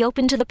might be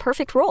open to the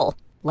perfect role,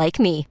 like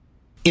me.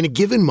 In a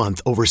given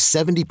month, over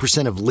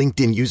 70% of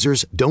LinkedIn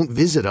users don't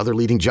visit other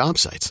leading job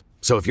sites.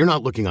 So if you're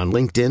not looking on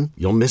LinkedIn,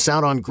 you'll miss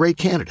out on great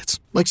candidates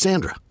like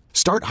Sandra.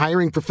 Start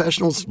hiring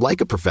professionals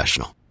like a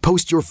professional.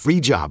 Post your free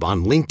job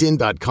on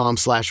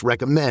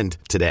linkedin.com/recommend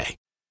today.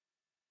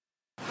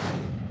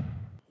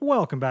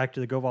 Welcome back to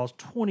the Go Vols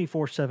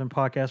 24/7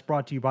 podcast,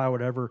 brought to you by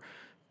whatever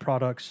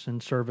products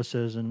and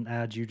services and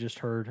ads you just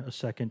heard a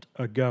second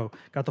ago.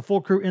 Got the full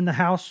crew in the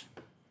house.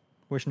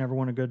 Wishing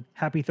everyone a good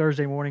happy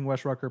Thursday morning.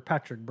 Wes Rucker,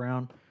 Patrick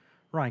Brown,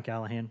 Ryan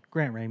Callahan,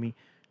 Grant Ramey.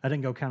 I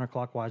didn't go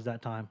counterclockwise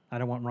that time. I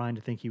don't want Ryan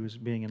to think he was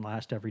being in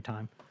last every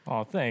time.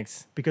 Oh,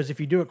 thanks. Because if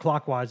you do it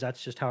clockwise,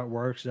 that's just how it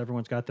works.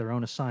 Everyone's got their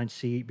own assigned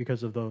seat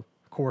because of the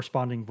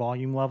corresponding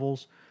volume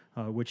levels,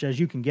 which, as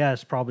you can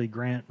guess, probably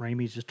Grant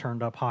Ramey's just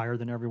turned up higher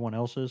than everyone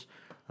else's.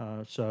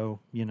 So,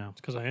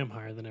 It's because I am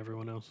higher than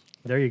everyone else.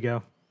 There you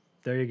go.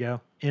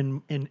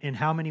 In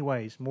how many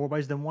ways? More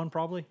ways than one,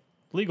 probably?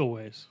 Legal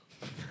ways.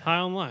 High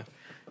on life.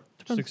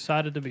 Just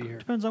excited to be here.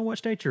 Depends on what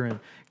state you're in.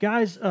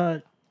 Guys,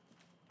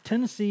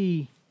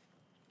 Tennessee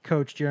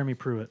coach Jeremy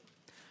Pruitt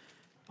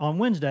on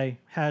Wednesday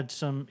had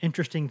some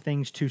interesting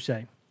things to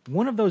say.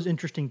 One of those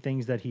interesting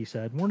things that he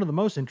said, one of the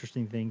most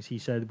interesting things he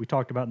said, we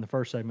talked about in the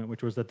first segment,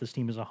 which was that this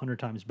team is 100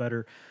 times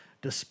better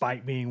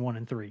despite being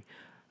 1-3.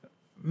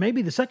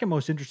 Maybe the second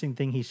most interesting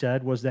thing he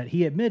said was that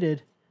he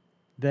admitted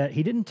that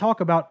he didn't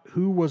talk about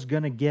who was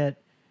going to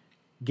get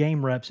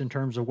game reps in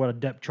terms of what a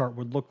depth chart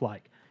would look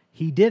like.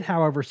 He did,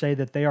 however, say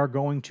that they are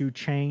going to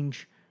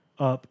change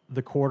up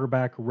the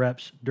quarterback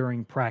reps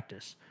during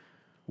practice,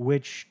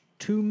 which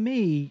to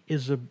me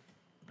is I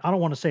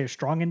don't want to say a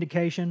strong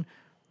indication,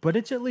 but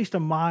it's at least a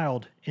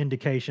mild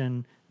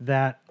indication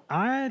that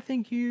I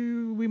think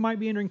we might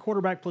be entering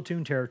quarterback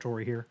platoon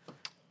territory here.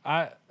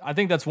 I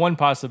think that's one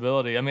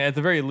possibility. I mean, at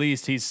the very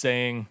least, he's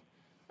saying,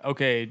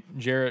 okay,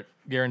 Jarrett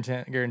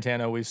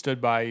Garantano, we stood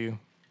by you.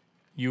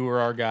 You were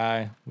our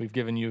guy. We've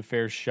given you a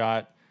fair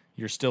shot.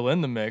 You're still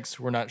in the mix.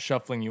 We're not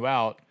shuffling you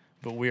out,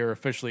 but we are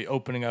officially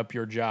opening up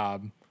your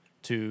job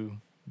to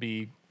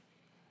be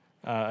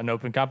an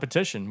open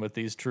competition with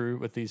these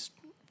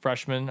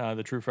freshmen,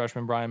 the true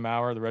freshman Brian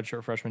Maurer, the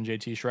redshirt freshman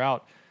JT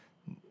Shrout.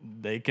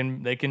 They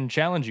can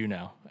challenge you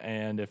now,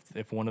 and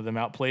if one of them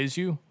outplays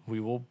you, we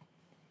will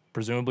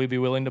presumably be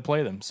willing to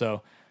play them.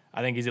 So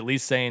I think he's at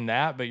least saying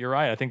that. But you're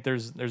right. I think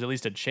there's at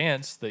least a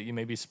chance that you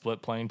maybe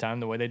split playing time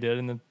the way they did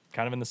in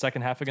the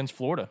second half against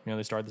Florida.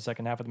 They started the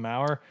second half with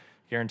Maurer.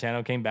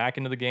 Garantano came back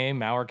into the game.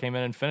 Maurer came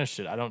in and finished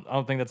it. I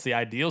don't think that's the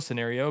ideal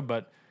scenario,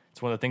 but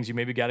it's one of the things you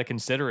maybe got to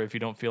consider if you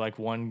don't feel like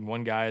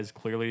one guy is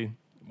clearly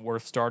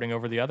worth starting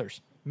over the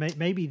others.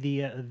 Maybe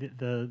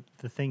the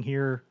thing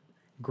here,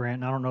 Grant,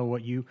 and I don't know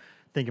what you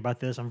think about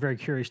this. I'm very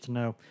curious to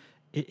know.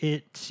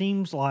 It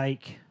seems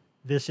like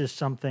this is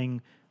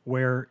something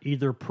where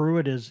either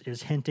Pruitt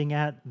is hinting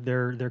at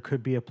there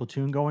could be a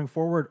platoon going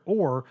forward,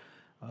 or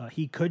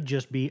he could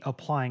just be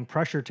applying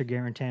pressure to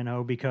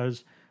Garantano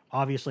because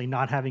obviously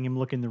not having him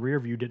look in the rear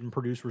view didn't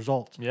produce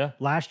results. Yeah.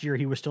 Last year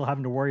he was still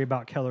having to worry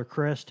about Keller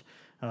Christ,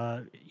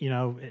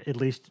 at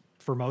least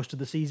for most of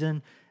the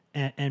season.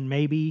 And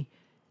maybe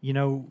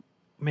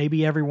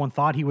everyone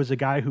thought he was a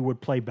guy who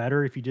would play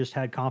better if you just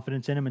had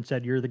confidence in him and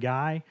said, you're the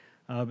guy.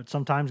 But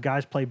sometimes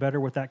guys play better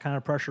with that kind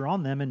of pressure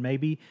on them. And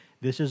maybe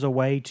this is a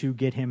way to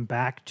get him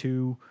back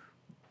to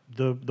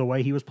the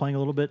way he was playing a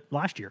little bit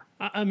last year.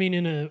 I mean,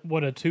 in a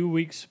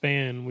 2-week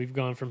span, we've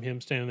gone from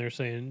him standing there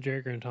saying,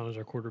 Jarrett Garantano is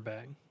our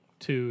quarterback,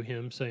 to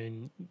him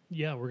saying,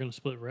 yeah, we're going to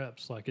split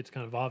reps. Like, it's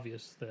kind of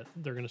obvious that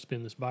they're going to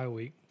spend this bye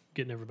week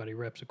getting everybody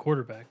reps at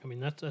quarterback. I mean,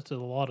 that's a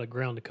lot of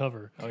ground to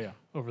cover. Oh yeah.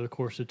 Over the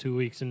course of 2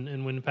 weeks,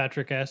 and when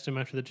Patrick asked him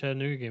after the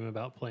Chattanooga game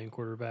about playing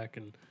quarterback,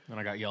 and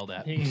I got yelled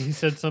at. he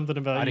said something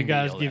about you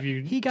guys give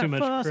you too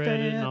much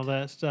credit and all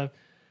that stuff.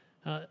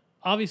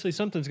 Obviously,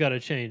 something's got to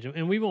change,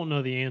 and we won't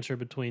know the answer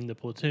between the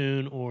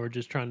platoon or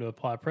just trying to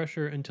apply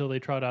pressure until they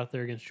trot out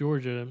there against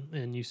Georgia,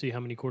 and you see how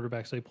many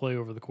quarterbacks they play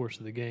over the course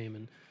of the game,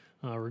 and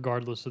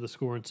regardless of the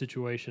score and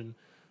situation.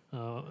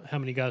 How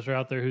many guys are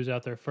out there, who's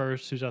out there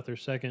first, who's out there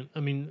second.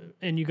 I mean,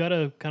 and you got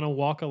to kind of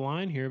walk a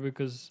line here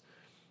because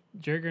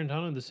Jarrett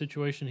Guarantano, the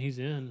situation he's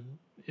in,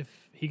 if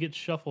he gets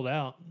shuffled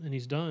out and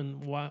he's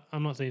done, why?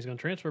 I'm not saying he's going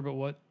to transfer, but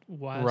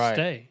why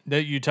stay?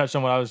 That you touched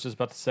on what I was just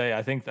about to say.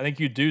 I think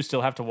you do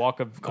still have to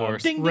walk, of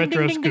course.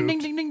 Retro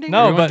scooped.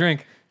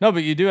 No,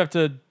 but you do have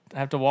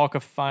to walk a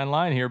fine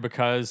line here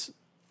because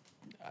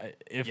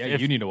if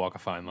you need to walk a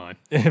fine line.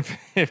 If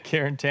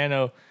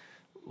Guarantano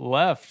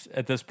left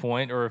at this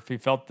point, or if he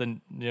felt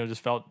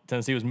just felt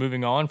Tennessee was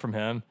moving on from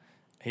him,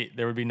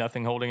 there would be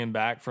nothing holding him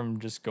back from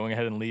just going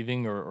ahead and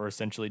leaving, or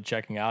essentially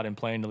checking out and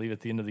planning to leave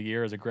at the end of the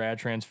year as a grad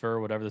transfer,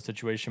 whatever the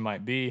situation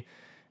might be.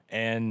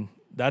 And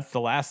that's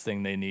the last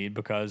thing they need,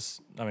 because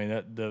I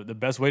mean the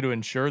best way to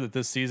ensure that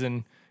this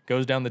season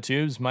goes down the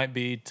tubes might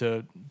be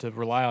to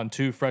rely on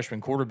two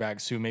freshman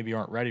quarterbacks who maybe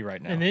aren't ready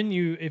right now. And then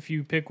if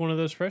you pick one of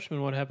those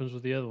freshmen, what happens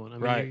with the other one? I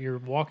mean, you're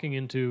walking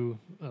into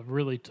a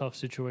really tough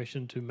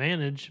situation to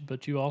manage,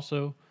 but you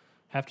also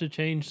have to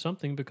change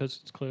something because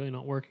it's clearly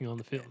not working on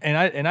the field. And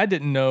I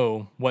didn't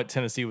know what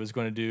Tennessee was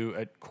going to do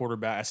at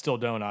quarterback. I still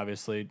don't,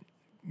 obviously,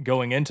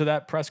 going into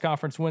that press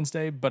conference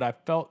Wednesday, but I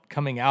felt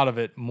coming out of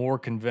it more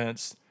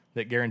convinced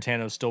that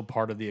Guarantano is still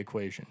part of the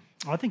equation.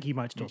 I think he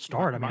might still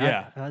start. I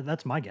mean,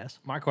 that's my guess.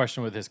 My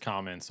question with his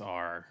comments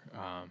are,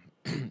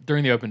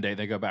 during the open day,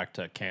 they go back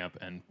to camp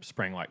and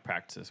spring-like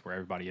practices where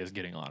everybody is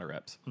getting a lot of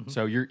reps. Mm-hmm.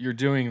 So you're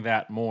doing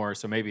that more.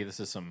 So maybe this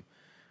is some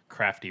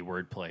crafty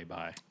wordplay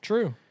by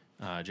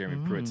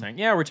Jeremy Pruitt saying,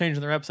 "Yeah, we're changing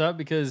the reps up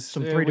because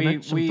some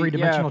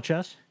three-dimensional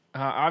chess."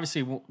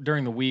 Obviously,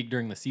 during the week,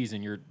 during the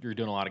season, you're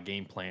doing a lot of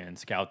game plan,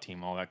 scout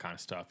team, all that kind of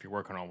stuff. You're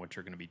working on what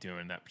you're going to be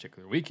doing that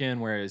particular weekend,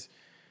 whereas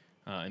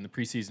in the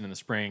preseason in the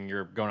spring,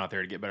 you're going out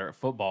there to get better at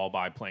football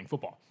by playing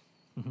football.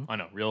 Mm-hmm. I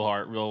know, real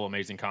hard, real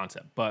amazing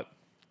concept. But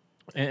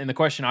and the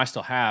question I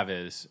still have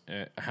is,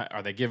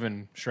 are they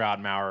giving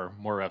Sherrod Maurer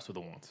more reps with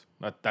the ones?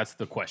 That's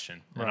the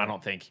question. Right. And I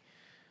don't think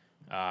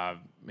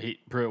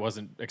Pruitt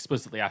wasn't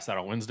explicitly asked that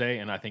on Wednesday,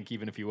 and I think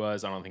even if he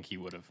was, I don't think he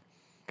would have.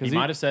 He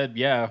might have said,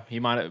 yeah, he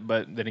might have,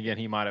 but then again,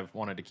 he might have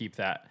wanted to keep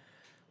that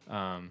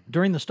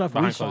during the stuff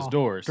behind closed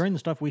doors. During the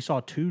stuff we saw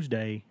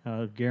Tuesday,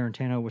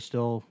 Guarantano was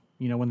still,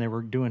 when they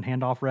were doing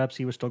handoff reps,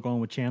 he was still going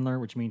with Chandler,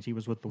 which means he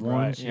was with the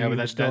ones. Yeah, but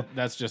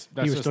that's just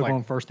he was still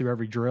going first through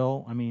every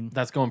drill. I mean,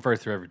 that's going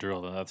first through every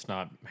drill, though. That's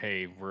not,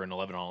 hey, we're in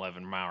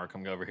 11-on-11, Maurer,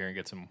 come go over here and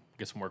get some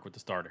work with the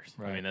starters.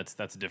 Right. I mean,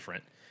 that's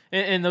different.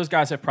 And those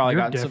guys have probably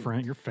gotten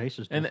different. Your face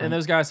is different. And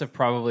those guys have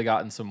probably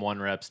gotten some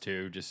one reps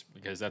too, just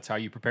because that's how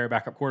you prepare a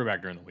backup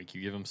quarterback during the week.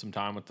 You give them some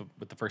time with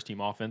the first team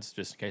offense,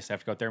 just in case they have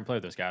to go out there and play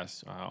with those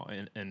guys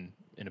in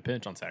a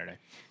pinch on Saturday.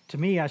 To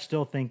me, I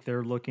still think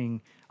they're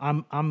looking.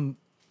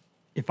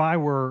 If I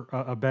were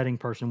a betting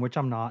person, which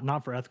I'm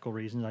not for ethical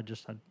reasons,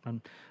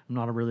 I'm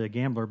not really a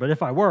gambler, but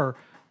if I were,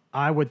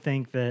 I would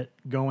think that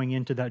going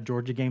into that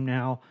Georgia game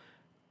now,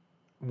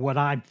 what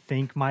I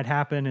think might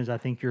happen is I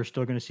think you're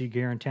still going to see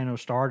Guarantano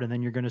start, and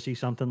then you're going to see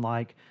something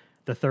like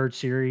the third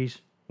series,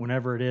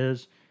 whenever it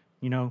is,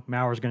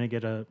 Maurer's going to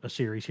get a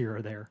series here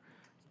or there.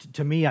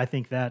 To me, I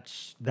think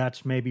that's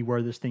maybe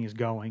where this thing is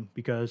going,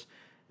 because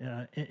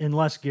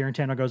unless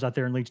Guarantano goes out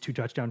there and leads 2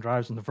 touchdown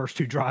drives in the first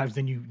 2 drives,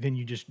 then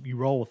you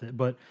roll with it.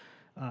 But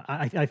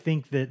I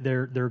think that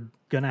they're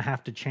going to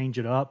have to change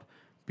it up,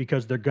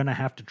 because they're going to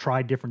have to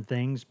try different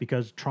things,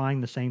 because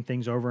trying the same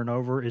things over and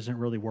over isn't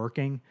really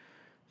working.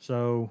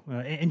 So,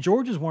 and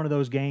Georgia's one of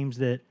those games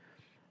that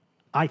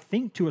I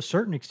think to a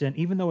certain extent,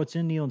 even though it's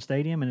in Neyland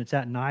Stadium and it's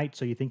at night,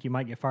 so you think you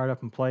might get fired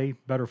up and play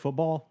better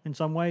football in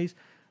some ways,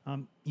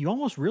 you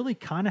almost really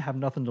kind of have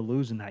nothing to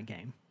lose in that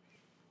game.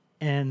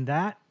 And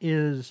that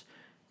is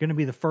going to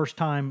be the first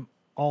time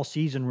all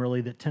season, really,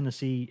 that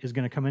Tennessee is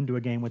going to come into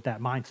a game with that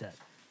mindset,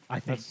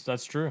 I think.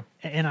 That's true.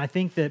 And I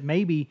think that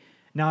maybe...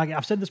 Now,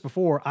 I've said this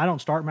before, I don't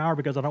start Maurer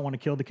because I don't want to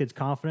kill the kid's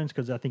confidence,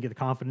 because I think the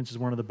confidence is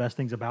one of the best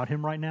things about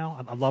him right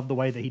now. I love the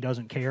way that he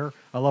doesn't care.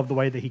 I love the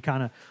way that he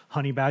kind of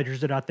honey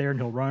badgers it out there, and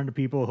he'll run into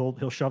people.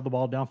 He'll shove the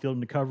ball downfield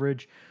into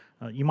coverage.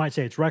 You might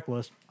say it's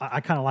reckless.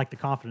 I kind of like the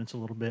confidence a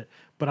little bit,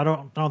 but I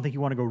don't think you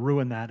want to go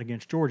ruin that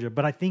against Georgia.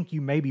 But I think you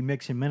maybe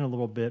mix him in a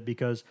little bit,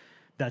 because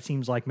that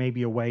seems like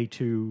maybe a way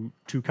to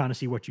kind of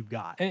see what you've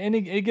got. And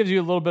it gives you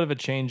a little bit of a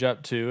change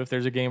up too. If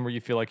there's a game where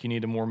you feel like you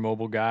need a more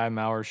mobile guy,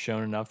 Maurer's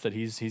shown enough that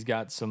he's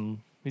got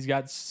some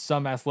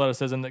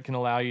athleticism that can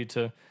allow you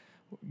to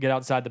get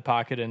outside the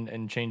pocket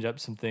and change up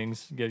some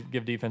things,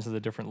 give defenses a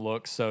different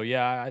look. So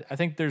yeah, I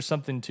think there's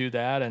something to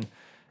that. And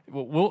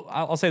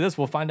I'll say this: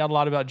 we'll find out a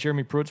lot about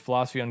Jeremy Pruitt's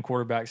philosophy on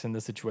quarterbacks in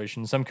this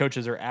situation. Some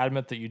coaches are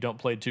adamant that you don't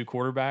play 2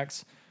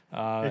 quarterbacks.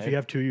 If you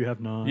have two, you have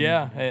none.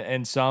 Yeah,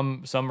 and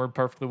some are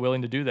perfectly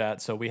willing to do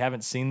that. So we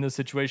haven't seen the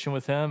situation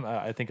with him.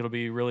 I think it'll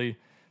be really,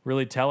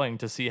 really telling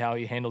to see how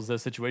he handles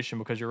this situation,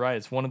 because you're right.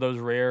 It's one of those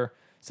rare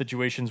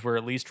situations where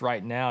at least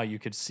right now you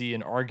could see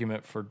an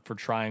argument for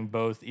trying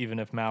both, even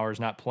if Mauer's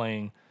not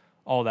playing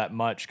all that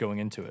much going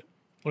into it.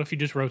 What if you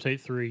just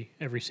rotate 3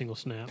 every single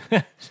snap?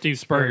 Steve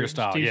Spurrier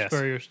style, Steve yes.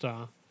 Spurrier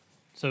style.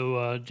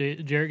 So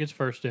Jarrett gets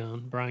first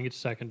down, Brian gets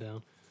second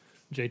down,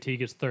 JT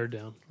gets third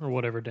down, or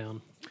whatever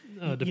down,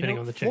 depending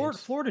on the chains.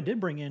 Florida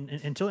did bring in,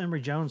 until Emory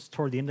Jones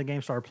toward the end of the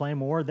game started playing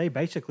more, they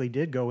basically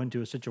did go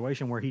into a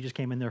situation where he just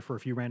came in there for a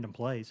few random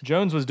plays.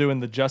 Jones was doing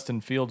the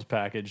Justin Fields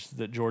package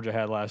that Georgia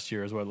had last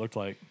year is what it looked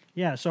like.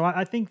 Yeah, so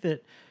I think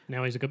that...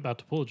 Now he's about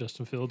to pull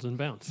Justin Fields and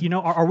bounce.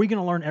 Are we going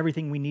to learn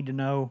everything we need to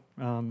know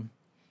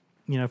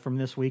from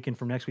this week and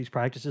from next week's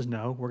practices?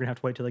 No, we're going to have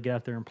to wait till they get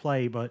out there and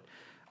play. But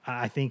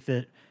I think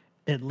that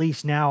at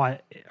least now,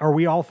 are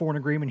we all for an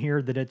agreement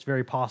here that it's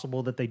very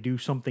possible that they do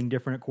something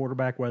different at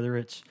quarterback, whether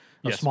it's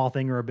a small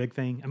thing or a big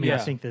thing? I mean, I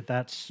think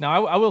that's...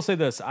 Now, I will say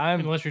this.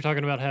 Unless you're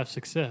talking about have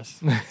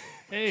success.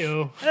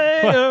 Heyo.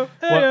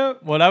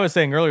 What I was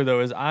saying earlier,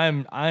 though, is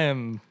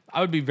I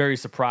would be very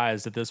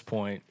surprised at this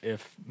point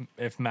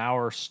if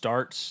Mauer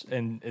starts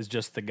and is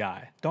just the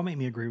guy. Don't make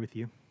me agree with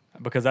you.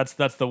 Because that's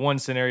the one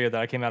scenario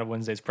that I came out of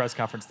Wednesday's press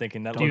conference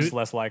thinking that looks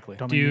less likely.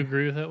 Do you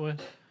agree with that way?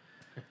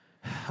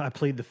 I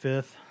plead the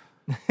fifth.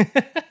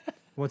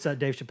 What's that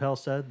Dave Chappelle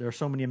said? There are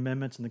so many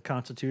amendments in the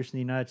Constitution of the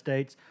United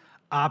States.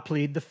 I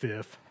plead the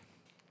fifth.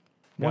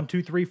 1,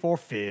 2, 3, 4,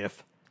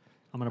 fifth.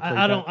 I'm going to plead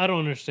I don't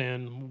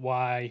understand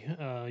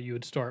why you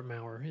would start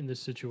Mauer in this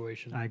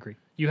situation. I agree.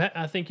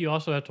 I think you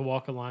also have to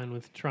walk a line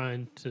with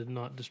trying to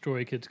not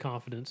destroy a kid's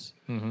confidence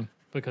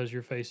because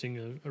you're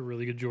facing a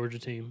really good Georgia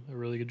team, a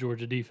really good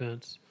Georgia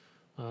defense.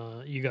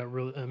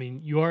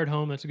 You are at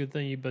home. That's a good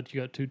thing. But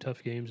you got 2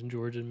 tough games in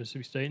Georgia and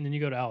Mississippi State, and then you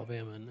go to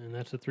Alabama, and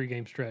that's a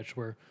 3-game stretch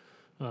where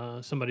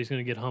somebody's going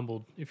to get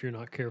humbled if you're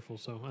not careful.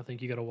 So I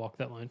think you got to walk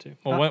that line too.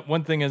 Well,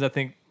 one thing is I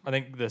think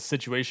the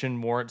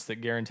situation warrants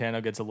that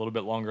Garantano gets a little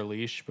bit longer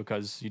leash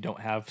because you don't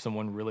have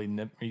someone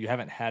you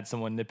haven't had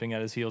someone nipping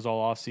at his heels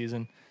all off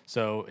season.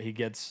 So he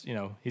gets,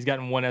 he's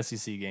gotten one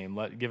SEC game.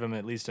 Give him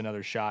at least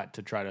another shot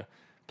to try to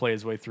play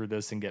his way through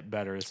this and get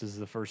better. This is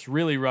the first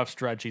really rough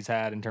stretch he's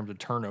had in terms of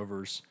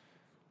turnovers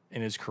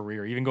in his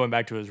career. Even going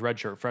back to his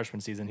redshirt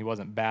freshman season, he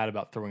wasn't bad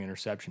about throwing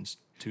interceptions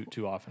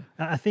too often.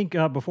 I think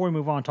before we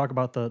move on, talk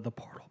about the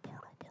portal.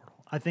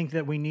 I think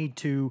that we need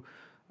to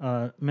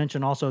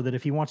mention also that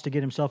if he wants to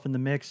get himself in the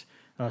mix,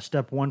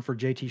 step 1 for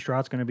JT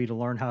Stroud's going to be to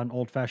learn how an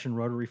old-fashioned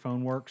rotary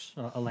phone works,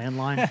 a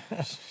landline.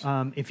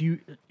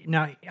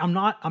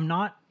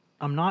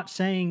 I'm not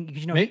saying,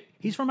 because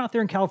he's from out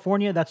there in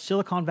California. That's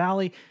Silicon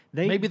Valley.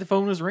 Maybe the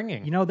phone was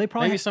ringing. They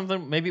probably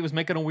maybe it was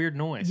making a weird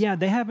noise. Yeah,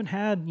 they haven't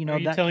had Are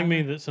you telling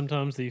me that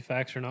sometimes the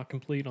facts are not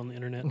complete on the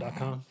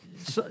internet.com?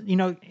 So,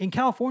 in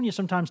California,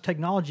 sometimes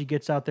technology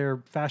gets out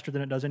there faster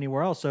than it does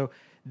anywhere else. So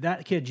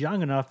that kid's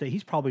young enough that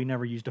he's probably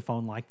never used a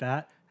phone like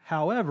that.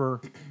 However,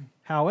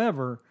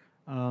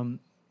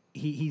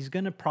 he's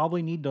going to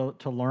probably need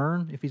to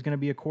learn if he's going to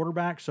be a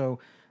quarterback. So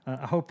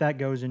I hope that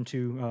goes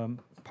into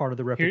part of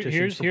the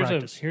repetitions for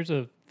practice. Here's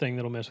a thing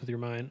that'll mess with your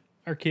mind.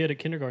 Our kid at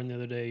kindergarten the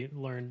other day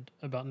learned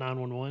about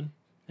 911,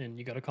 and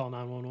you got to call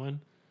 911,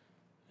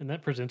 and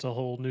that presents a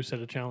whole new set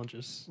of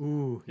challenges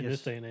in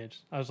this day and age.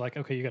 I was like,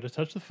 okay, you got to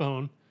touch the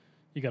phone,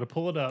 you got to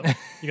pull it up,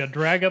 you got to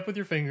drag up with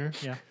your finger.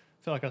 Yeah, I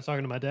feel like I was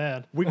talking to my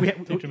dad. We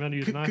teach him how to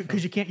use an iPhone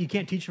because you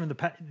can't teach them the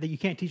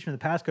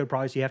passcode.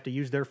 Probably, so you have to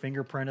use their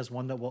fingerprint as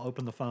one that will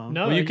open the phone.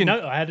 No,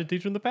 I had to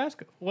teach them the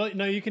passcode. Well,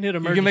 no, you can hit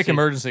emergency. You can make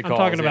emergency calls.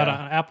 I'm talking about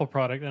an Apple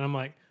product, and I'm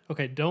like,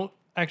 okay, don't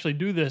actually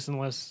do this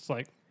unless it's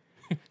like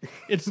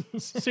it's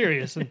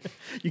serious. And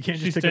you can't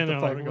just pick up the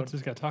phone. Like, what's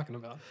this guy talking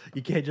about?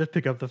 You can't just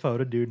pick up the phone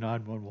and do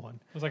 911.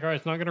 I was like, all right,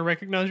 it's not going to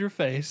recognize your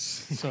face,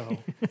 so.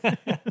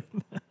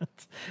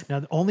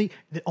 Now, only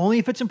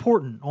if it's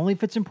important. Only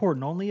if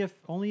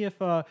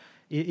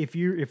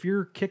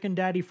you're kicking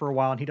daddy for a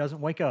while and he doesn't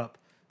wake up,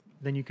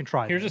 then you can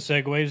try. Here's a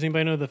segue. Does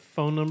anybody know the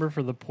phone number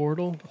for the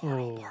portal?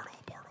 Portal.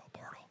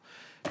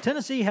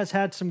 Tennessee has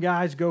had some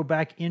guys go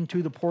back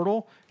into the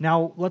portal.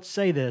 Now, let's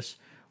say this.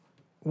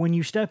 When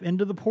you step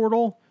into the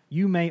portal,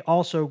 you may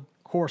also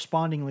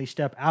correspondingly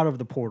step out of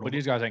the portal. But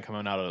these guys ain't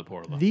coming out of the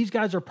portal, though. These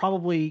guys are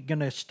probably going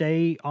to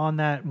stay on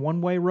that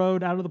one-way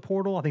road out of the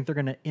portal. I think they're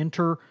going to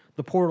enter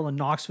the portal in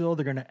Knoxville.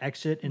 They're going to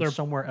exit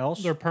somewhere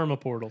else. They're perma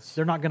portals.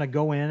 They're not going to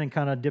go in and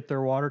kind of dip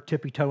their water,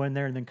 tippy-toe in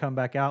there, and then come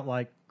back out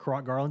like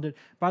Karat Garland did.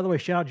 By the way,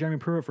 shout out Jeremy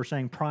Pruitt for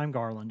saying Prime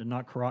Garland and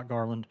not Karat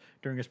Garland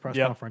during his press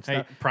conference.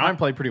 Hey, Prime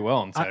played pretty well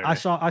on Saturday. I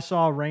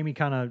saw Ramey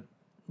kind of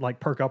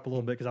like perk up a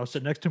little bit because I was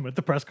sitting next to him at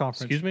the press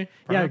conference. Excuse me?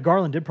 Yeah,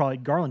 Garland did play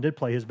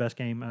his best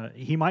game.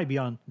 He might be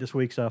on this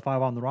week's 5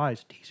 on the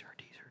Rise. Teaser.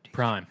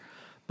 Prime.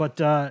 But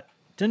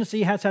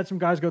Tennessee has had some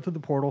guys go through the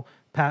portal.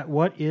 Pat,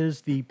 what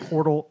is the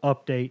portal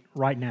update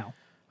right now?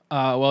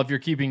 Well, if you're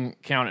keeping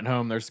count at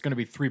home, there's going to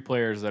be 3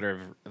 players that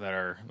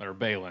are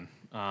bailing.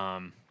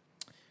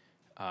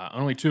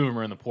 Only 2 of them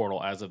are in the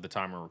portal as of the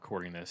time we're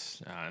recording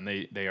this, and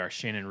they are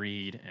Shannon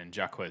Reed and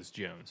Jaquez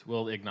Jones.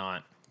 Will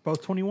Ignont,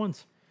 both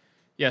 21s.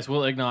 Yes,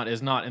 Will Ignont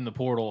is not in the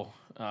portal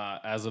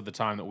as of the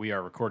time that we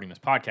are recording this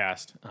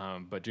podcast,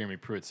 but Jeremy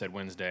Pruitt said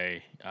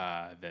Wednesday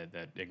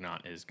that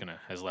Ignont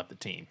has left the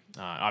team.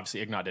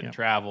 Obviously, Ignont didn't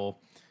travel.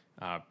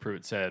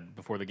 Pruitt said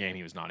before the game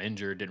he was not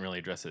injured, didn't really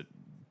address it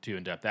too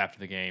in depth after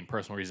the game.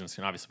 Personal reasons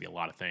can obviously be a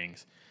lot of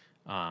things.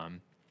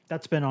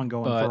 That's been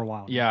ongoing for a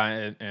while.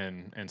 Yeah,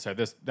 and so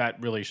that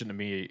really shouldn't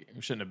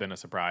have been a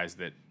surprise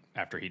that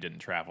after he didn't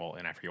travel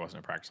and after he wasn't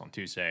in practice on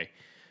Tuesday.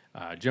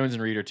 Jones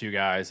and Reed are 2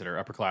 guys that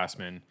are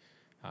upperclassmen.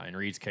 In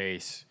Reed's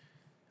case,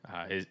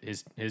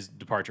 his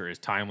departure is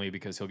timely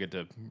because he'll get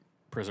to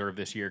preserve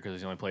this year because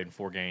he's only played in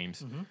 4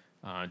 games.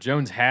 Mm-hmm.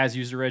 Jones has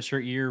used a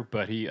redshirt year,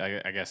 but he,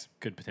 I guess,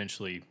 could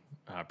potentially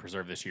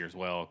preserve this year as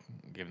well,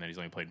 given that he's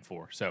only played in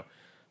 4. So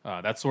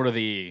that's sort of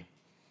the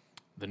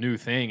new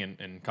thing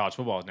in college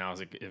football now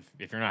is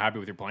if you're not happy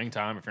with your playing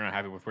time, if you're not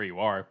happy with where you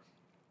are,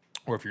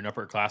 or if you're an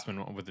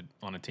upperclassman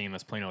on a team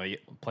that's playing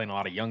a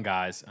lot of young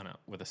guys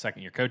with a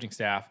second-year coaching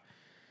staff,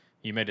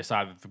 you may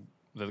decide that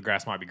the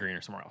grass might be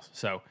greener somewhere else.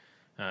 So,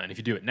 and if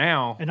you do it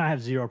now, and I have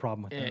zero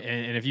problem with that.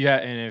 And if you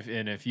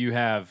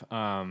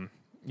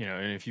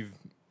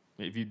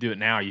do it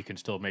now, you can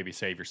still maybe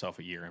save yourself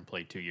a year and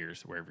play 2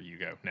 years wherever you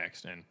go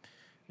next. And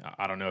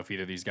I don't know if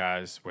either of these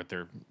guys, what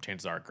their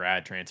chances are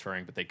grad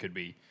transferring, but they could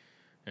be,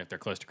 if they're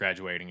close to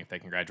graduating, if they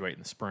can graduate in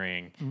the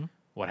spring,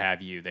 what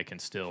have you, they can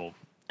still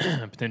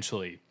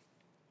potentially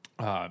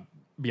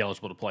be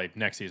eligible to play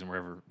next season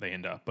wherever they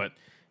end up. But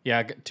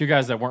yeah, 2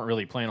 guys that weren't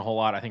really playing a whole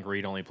lot. I think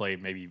Reed only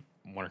played maybe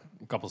a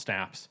couple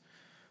snaps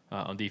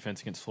on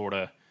defense against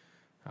Florida.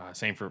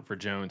 Same for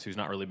Jones, who's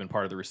not really been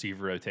part of the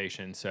receiver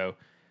rotation. So,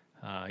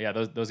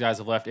 those guys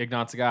have left.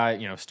 Ignont's a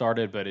guy,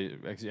 started, but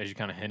as you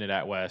kind of hinted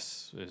at,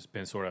 Wes, has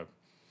been sort of,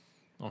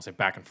 I won't say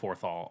back and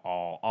forth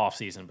all off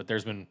season, but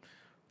there's been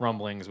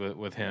rumblings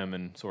with him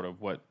and sort of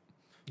what's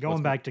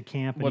back to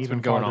camp and what's even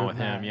been going on farther with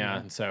than him,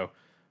 that,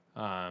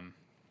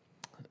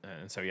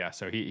 and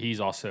so he's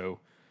also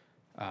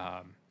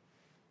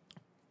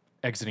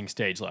exiting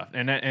stage left,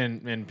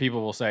 and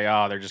people will say,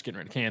 they're just getting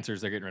rid of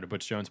cancers, they're getting rid of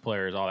Butch Jones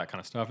players, all that kind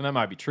of stuff, and that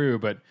might be true,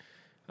 but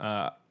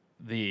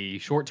the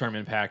short-term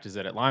impact is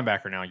that at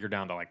linebacker now you're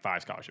down to like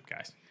 5 scholarship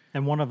guys.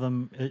 And one of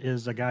them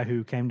is a guy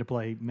who came to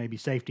play maybe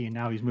safety, and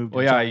now he's moved.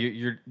 Well, yeah,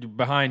 you're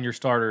behind your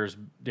starters,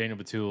 Daniel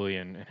Batuli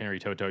and Henry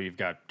Toto. You've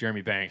got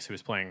Jeremy Banks, who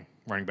was playing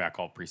running back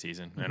all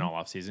preseason and all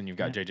offseason. You've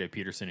got J.J.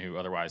 Peterson, who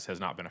otherwise has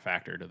not been a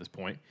factor to this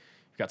point.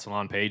 You've got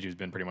Salon Page, who's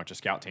been pretty much a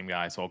scout team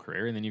guy his whole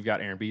career. And then you've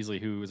got Aaron Beasley,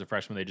 who was a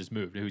freshman they just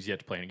moved, who's yet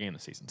to play in a game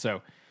this season.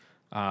 So,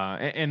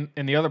 and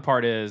the other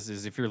part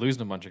is if you're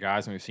losing a bunch of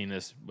guys, and we've seen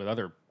this with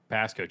other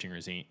past coaching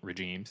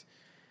regimes,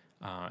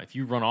 if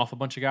you run off a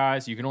bunch of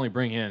guys, you can only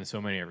bring in so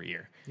many every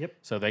year. Yep.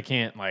 So they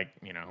can't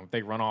if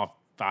they run off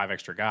 5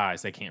 extra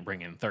guys, they can't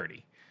bring in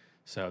 30.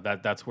 So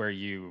that's where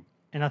you.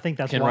 And I think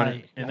that's can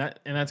why.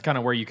 That's kind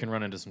of where you can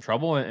run into some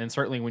trouble. And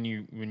certainly when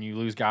you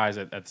lose guys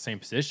at the same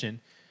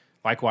position,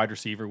 like wide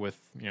receiver with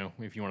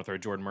if you want to throw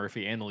Jordan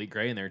Murphy and Malik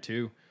Gray in there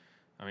too.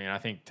 I mean, I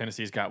think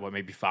Tennessee's got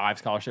maybe 5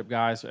 scholarship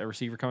guys at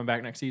receiver coming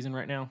back next season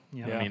right now.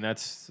 Yeah. I mean,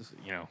 that's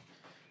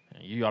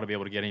you ought to be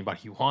able to get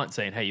anybody you want,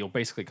 saying, "Hey, you'll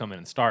basically come in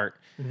and start."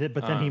 But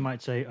then he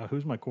might say,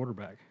 "Who's my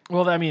quarterback?"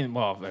 Well, I mean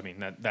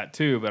that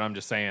too. But I'm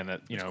just saying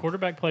that Is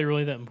quarterback play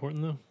really that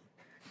important though?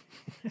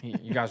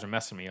 You guys are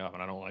messing me up,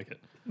 and I don't like it.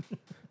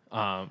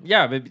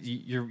 But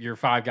your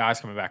 5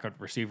 guys coming back at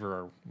receiver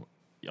are,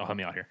 y'all help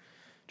me out here: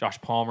 Josh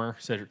Palmer,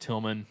 Cedric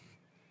Tillman,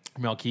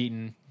 Mel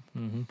Keaton,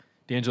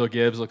 D'Angelo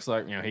Gibbs. Looks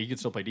like he could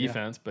still play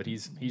defense, but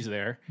he's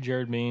there.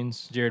 Jared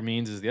Means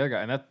is the other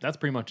guy, and that's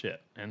pretty much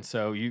it. And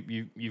so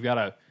you've got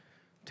to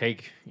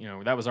take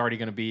that was already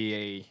going to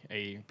be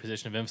a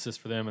position of emphasis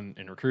for them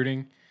in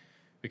recruiting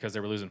because they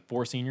were losing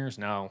 4 seniors.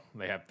 Now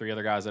they have 3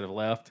 other guys that have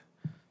left.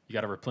 You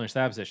got to replenish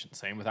that position.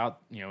 Same without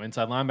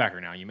inside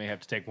linebacker. Now you may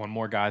have to take one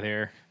more guy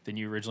there than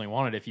you originally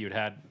wanted if you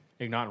had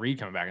Ignont Reed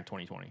coming back in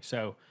 2020.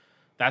 So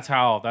that's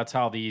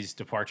how these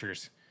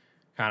departures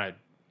kind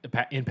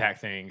of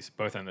impact things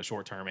both in the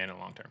short term and in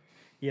the long term.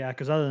 Yeah,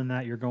 because other than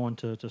that, you're going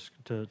to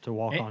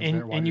walk on.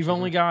 And you've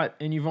only got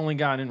in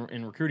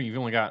recruiting, you've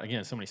only got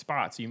again so many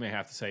spots. So you may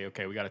have to say,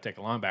 okay, we got to take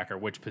a linebacker.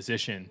 Which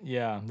position?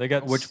 Yeah, they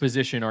got which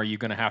position are you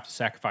going to have to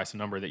sacrifice a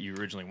number that you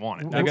originally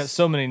wanted? They got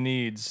so many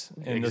needs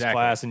in this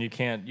class, and you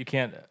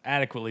can't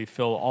adequately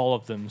fill all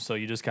of them. So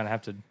you just kind of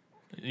have to.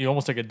 You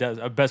almost take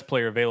a best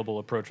player available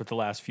approach with the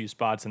last few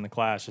spots in the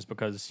class, just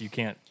because you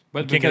can't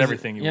get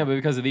everything. You want. But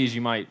because of these,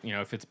 you might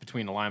if it's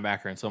between a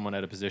linebacker and someone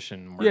at a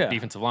position where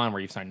defensive line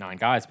where you've signed 9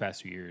 guys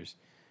past 2 years,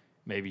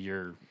 maybe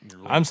you're.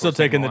 I'm still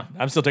taking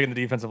the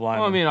defensive line.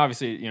 Well, I mean,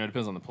 obviously, it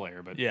depends on the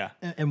player, but yeah.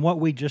 And what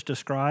we just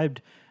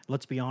described,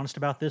 let's be honest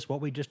about this.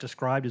 What we just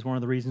described is one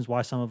of the reasons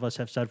why some of us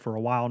have said for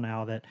a while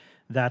now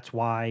that's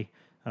why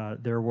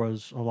there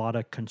was a lot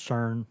of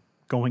concern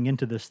going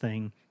into this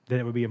thing that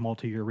it would be a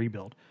multi-year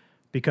rebuild.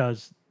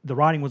 Because the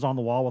writing was on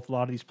the wall with a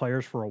lot of these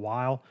players for a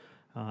while,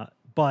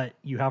 but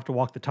you have to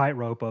walk the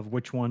tightrope of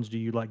which ones do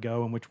you let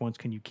go and which ones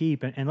can you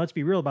keep. And let's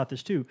be real about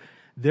this too.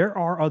 There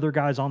are other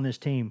guys on this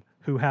team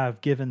who have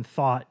given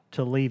thought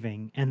to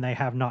leaving, and they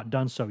have not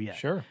done so yet.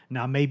 Sure.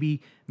 Now, maybe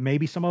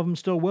some of them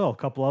still will. A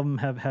couple of them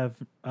have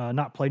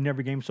not played in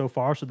every game so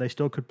far, so they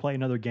still could play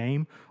another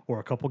game or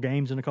a couple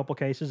games in a couple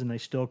cases, and they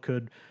still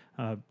could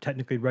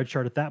technically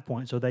redshirt at that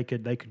point, so they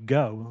could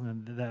go.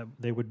 And that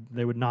they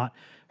would not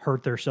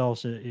hurt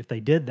themselves if they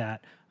did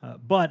that.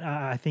 But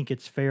I think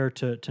it's fair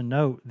to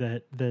note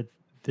that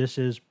this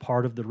is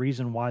part of the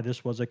reason why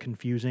this was a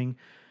confusing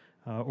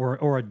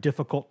or a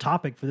difficult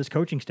topic for this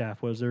coaching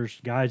staff. Was there's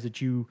guys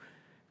that you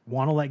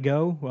want to let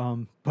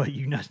go, but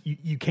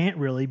you can't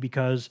really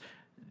because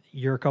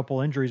you're a couple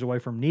injuries away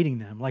from needing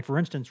them. Like, for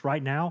instance,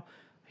 right now,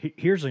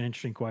 here's an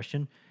interesting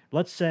question.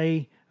 Let's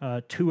say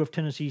 2 of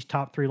Tennessee's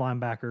top 3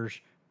 linebackers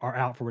are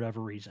out for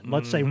whatever reason.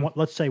 Let's say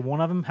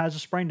one of them has a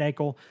sprained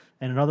ankle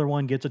and another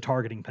one gets a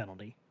targeting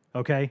penalty.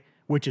 Okay,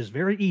 which is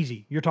very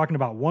easy. You're talking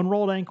about one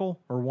rolled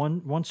ankle or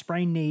one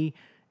sprained knee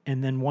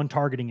and then one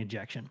targeting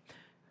ejection.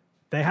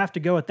 They have to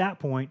go at that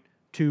point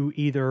to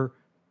either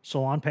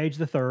Solon Page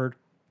III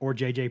or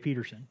J.J.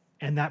 Peterson,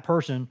 and that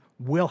person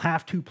will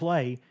have to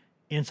play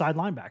inside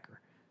linebacker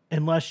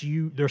unless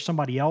there's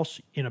somebody else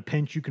in a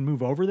pinch you can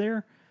move over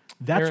there.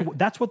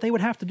 That's what they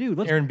would have to do.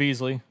 Aaron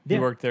Beasley, he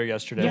worked there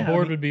yesterday. The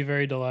board would be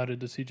very delighted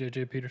to see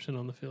J.J. Peterson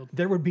on the field.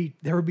 There would be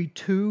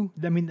 2.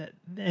 I mean,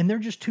 and they're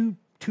just two.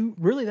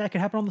 Really, that could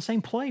happen on the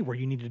same play where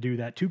you need to do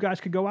that. 2 guys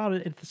could go out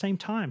at the same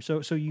time.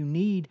 So you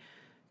need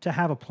to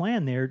have a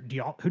plan there.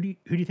 Who do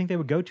you think they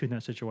would go to in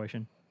that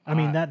situation? I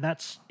mean,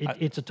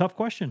 it's a tough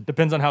question.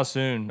 Depends on how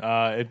soon.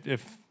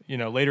 If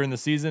later in the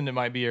season, it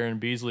might be Aaron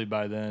Beasley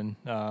by then.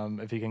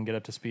 If he can get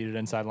up to speed at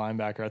inside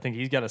linebacker, I think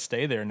he's got to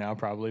stay there now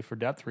probably for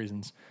depth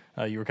reasons.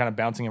 You were kind of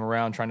bouncing him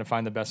around trying to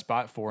find the best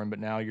spot for him, but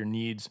now your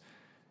needs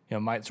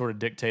might sort of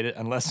dictate it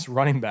unless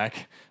running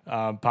back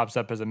pops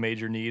up as a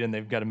major need and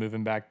they've got to move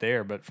him back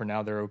there. But for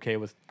now, they're okay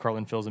with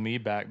Carlin Fields-Amee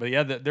back. But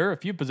yeah, there are a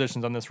few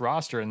positions on this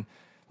roster, and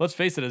let's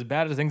face it, as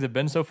bad as things have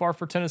been so far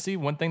for Tennessee,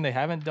 one thing they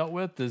haven't dealt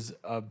with is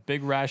a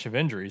big rash of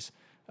injuries.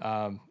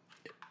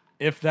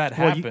 If that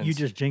happens, you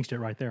just jinxed it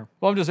right there.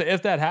 Well, I'm just saying,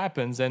 if that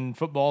happens, and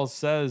football,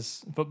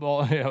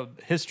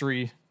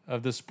 history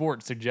of the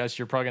sport suggests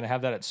you're probably going to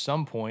have that at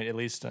some point, at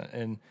least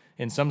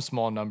in some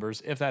small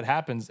numbers. If that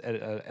happens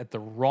at the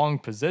wrong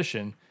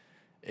position,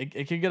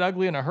 it could get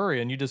ugly in a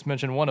hurry. And you just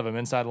mentioned one of them,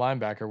 inside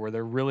linebacker, where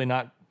they're really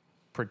not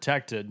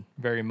protected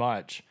very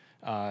much.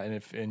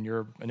 And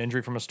you're an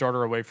injury from a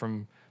starter away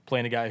from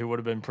playing a guy who would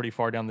have been pretty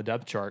far down the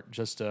depth chart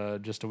just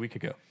a week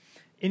ago.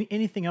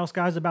 Anything else,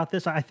 guys, about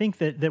this? I think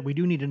that we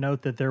do need to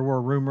note that there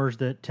were rumors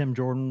that Tim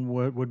Jordan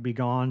would be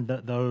gone.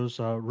 That those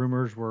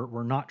rumors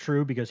were not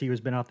true because he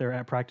was been out there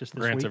at practice this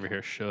Grant's week. over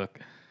here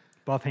shook.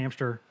 Buff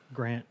hamster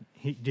Grant.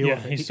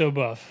 He's so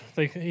buff.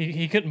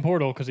 He couldn't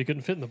portal because he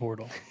couldn't fit in the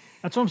portal.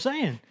 That's what I'm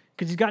saying.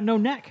 Because he's got no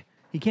neck.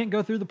 He can't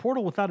go through the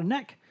portal without a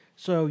neck.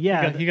 So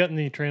yeah, he got in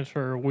the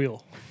transfer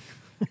wheel.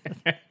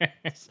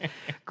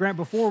 Grant,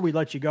 before we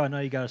let you go, I know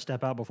you got to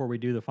step out before we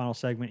do the final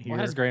segment here.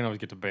 Why does Grant always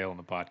get to bail on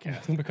the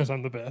podcast? Because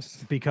I'm the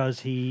best.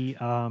 Because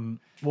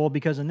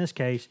because in this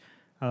case,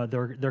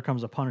 there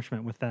comes a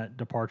punishment with that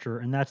departure,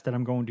 and that's that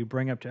I'm going to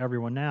bring up to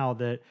everyone now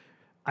that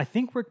I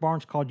think Rick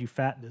Barnes called you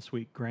fat this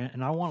week, Grant,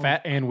 and I want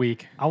fat and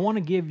weak. I want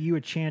to give you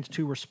a chance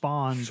to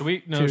respond. Should we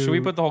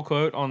put the whole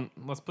quote on?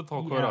 Let's put the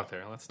whole quote out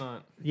there. Let's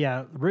not.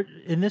 Yeah,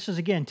 and this is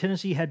again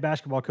Tennessee head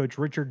basketball coach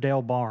Richard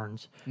Dale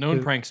Barnes,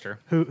 known prankster,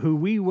 who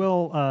we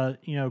will,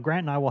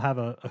 Grant and I will have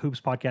a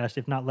hoops podcast,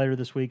 if not later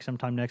this week,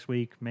 sometime next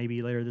week,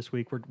 maybe later this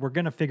week. We're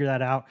going to figure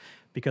that out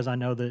because I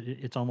know that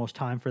it's almost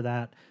time for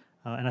that.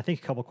 And I think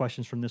a couple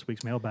questions from this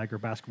week's mailbag are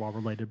basketball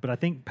related. But I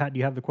think, Pat, do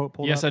you have the quote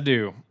pulled up? Yes, I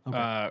do.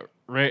 Okay.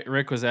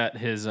 Rick was at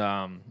his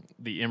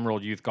the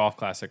Emerald Youth Golf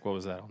Classic. What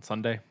was that, on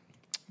Sunday?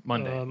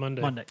 Monday.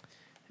 Monday.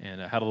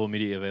 And had a little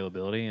media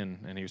availability,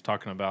 and he was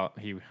talking about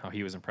how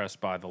he was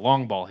impressed by the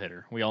long ball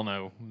hitter. We all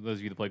know, those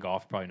of you that play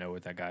golf probably know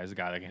what that guy is, a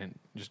guy that can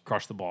just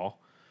crush the ball.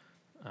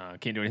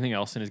 Can't do anything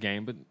else in his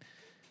game. But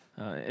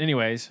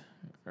anyways,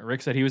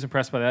 Rick said he was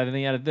impressed by that, and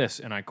he added this,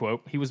 and I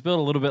quote, "He was built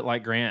a little bit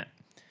like Grant.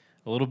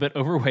 A little bit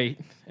overweight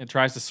and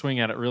tries to swing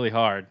at it really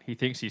hard. He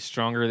thinks he's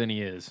stronger than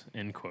he is."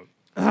 End quote.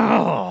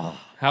 Oh.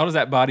 How does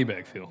that body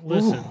bag feel?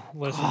 Listen.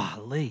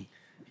 Golly.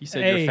 He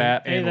said you're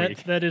fat and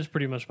weak. That is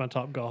pretty much my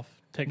top golf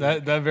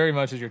technique. That very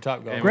much is your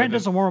top golf. Grant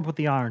doesn't warm up with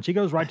the irons. He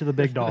goes right to the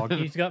big dog.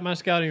 He's got my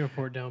scouting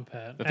report down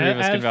pat. The three of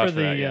us can vouch for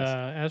that, yes.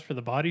 As for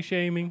the body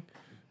shaming,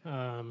 who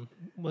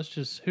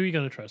are you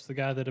going to trust? The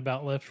guy that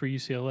about left for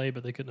UCLA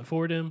but they couldn't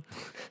afford him,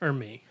 or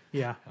me?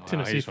 Yeah.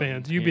 Tennessee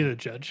fans, you be the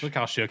judge. Look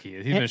how shook he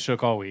is. He's been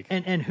shook all week.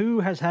 And who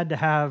has had to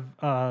have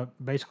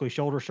basically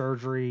shoulder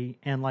surgery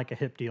and like a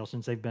hip deal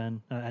since they've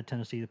been at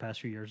Tennessee the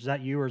past few years? Is that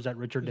you or is that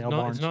Richard Dale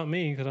Barnes? It's not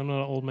me because I'm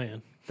not an old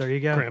man. There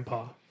you go.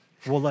 Grandpa.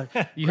 We'll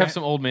let You have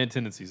some old man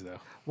tendencies, though.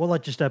 We'll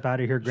let you step out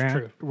of here, Grant.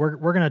 true.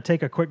 We're going to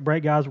take a quick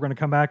break, guys. We're going to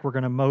come back. We're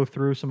going to mow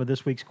through some of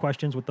this week's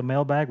questions with the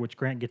mailbag, which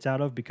Grant gets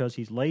out of because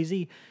he's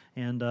lazy,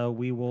 and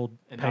we will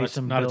pay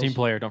some Not a bills. team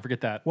player. Don't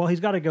forget that. Well,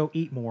 he's got to go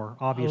eat more,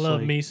 I obviously.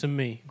 love me some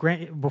me.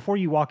 Grant, before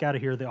you walk out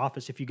of here, the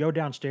office, if you go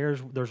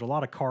downstairs, there's a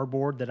lot of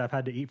cardboard that I've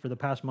had to eat for the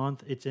past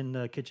month. It's in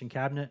the kitchen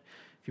cabinet.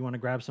 If you want to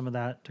grab some of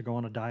that to go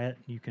on a diet,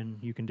 you can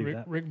do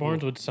that. Rick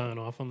Barnes would sign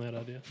off on that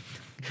idea.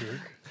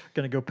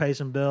 Going to go pay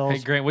some bills. Hey,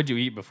 Grant, what'd you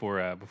eat before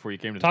you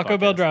came to this Taco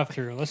Bell podcast?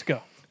 drive-thru. Let's go.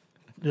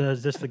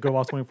 Is this the Go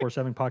Balls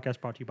 24/7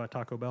 podcast brought to you by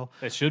Taco Bell?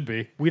 It should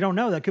be. We don't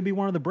know. That could be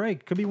one of the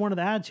break. Could be one of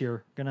the ads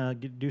here. Gonna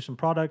do some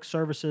products,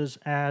 services,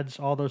 ads,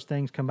 all those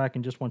things. Come back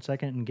in just 1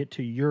 second and get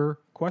to your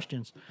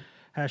questions.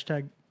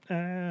 Hashtag ad.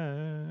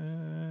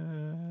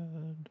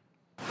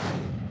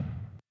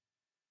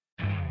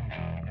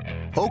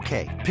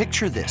 Okay,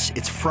 picture this.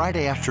 It's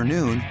Friday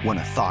afternoon when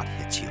a thought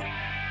hits you.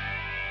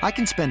 I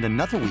can spend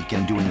another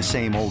weekend doing the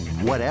same old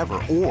whatever,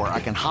 or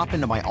I can hop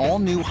into my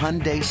all-new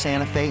Hyundai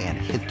Santa Fe and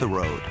hit the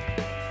road.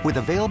 With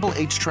available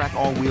H-Track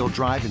all-wheel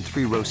drive and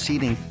 3-row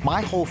seating, my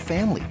whole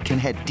family can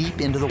head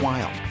deep into the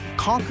wild.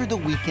 Conquer the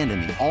weekend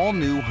in the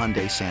all-new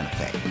Hyundai Santa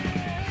Fe.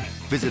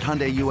 Visit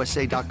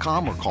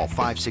HyundaiUSA.com or call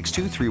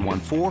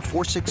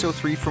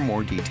 562-314-4603 for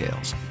more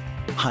details.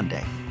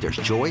 Hyundai, there's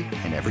joy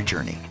in every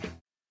journey.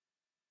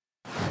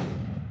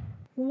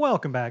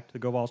 Welcome back to the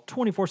Go Balls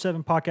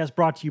 24/7 podcast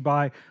brought to you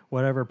by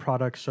whatever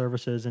products,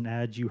 services, and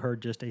ads you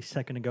heard just a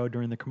second ago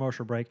during the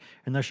commercial break.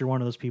 Unless you're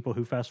one of those people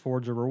who fast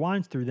forwards or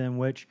rewinds through them,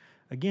 which,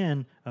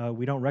 again,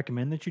 we don't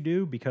recommend that you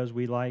do because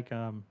we like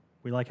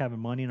having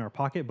money in our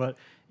pocket. But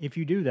if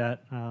you do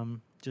that,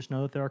 just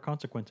know that there are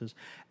consequences.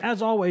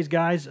 As always,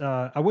 guys,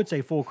 I would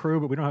say full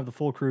crew, but we don't have the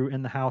full crew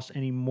in the house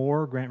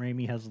anymore. Grant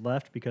Ramey has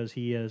left because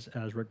he is,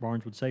 as Rick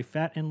Barnes would say,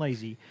 fat and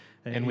lazy.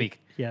 And weak.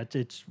 Yeah,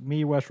 it's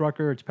me, Wes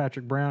Rucker, it's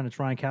Patrick Brown, it's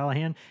Ryan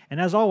Callahan.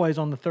 And as always,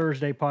 on the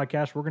Thursday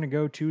podcast, we're going to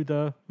go to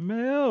the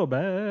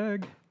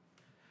mailbag.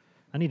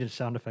 I need a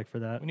sound effect for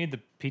that. We need the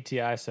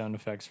PTI sound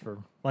effects for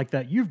Like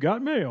that, you've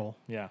got mail.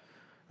 yeah.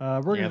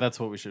 That's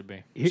what we should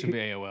be. It should be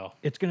AOL.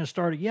 It's going to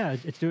start. Yeah,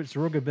 it's a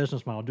real good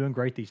business model. Doing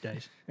great these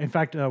days. In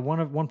fact,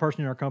 one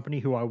person in our company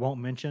who I won't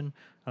mention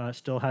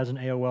still has an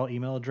AOL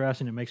email address,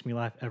 and it makes me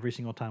laugh every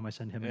single time I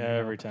send him an email.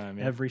 Every time,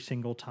 yeah. Every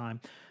single time.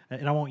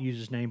 And I won't use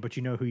his name, but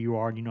you know who you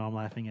are, and you know I'm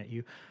laughing at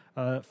you.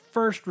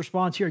 First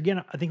response here.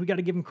 Again, I think we got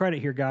to give him credit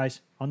here,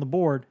 guys. On the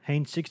board,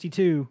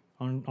 Haynes62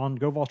 on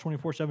Go Vols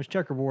 24/7's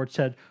checkerboard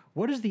said,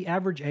 "What is the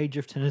average age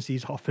of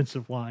Tennessee's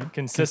offensive line?"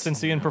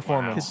 Consistency and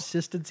performance.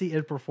 Consistency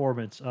and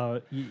performance.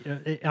 I'm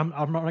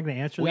not going to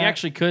answer that. We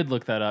actually could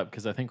look that up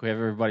because I think we have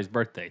everybody's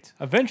birth dates.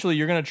 Eventually,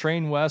 you're going to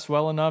train Wes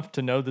well enough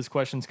to know this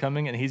question's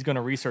coming, and he's going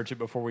to research it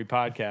before we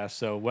podcast.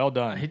 So well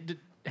done.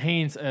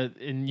 Haynes,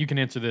 and you can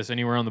answer this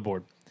anywhere on the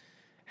board.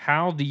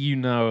 How do you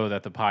know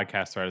that the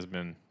podcast thread has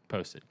been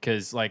posted?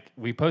 Because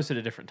we posted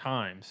at different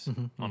times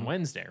on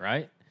Wednesday,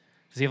 right?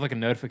 Does he have a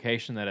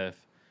notification that if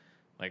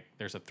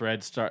there's a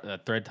thread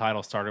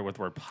title started with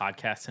the word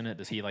podcast in it,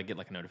 does he get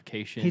a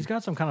notification? He's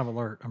got some kind of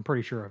alert. I'm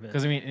pretty sure of it.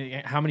 Because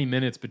how many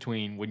minutes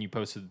between when you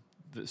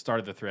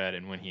started the thread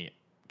and when he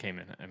came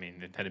in?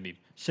 It had to be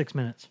 6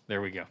 minutes.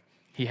 There we go.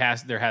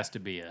 There has to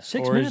be a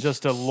 6 or minutes. he's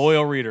just a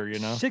loyal reader, you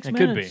know? 6 It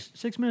could minutes. be.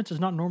 6 minutes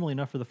is not normally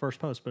enough for the first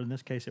post, but in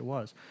this case it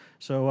was.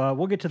 So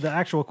we'll get to the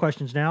actual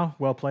questions now.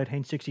 Well played,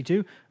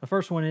 Haynes62. The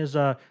first one is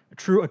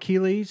True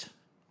Achilles.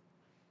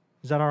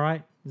 Is that all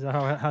right? Is that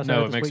how's No,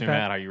 that it makes me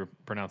mad how you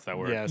pronounce that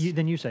word. Yes.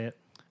 Then you say it.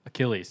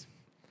 Achilles.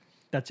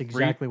 That's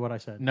exactly what I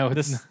said. No,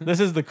 This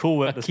is the Cool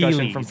Whip discussion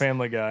Achilles. from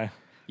Family Guy.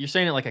 You're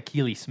saying it like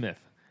Achilles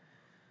Smith.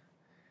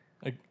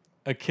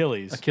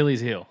 Achilles. Achilles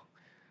heel.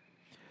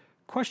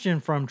 Question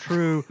from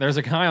True. There's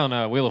a guy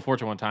on Wheel of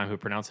Fortune one time who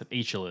pronounced it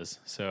Achilles.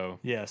 So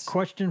Yes.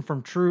 Question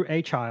from True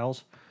A.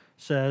 Childs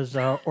says,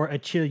 or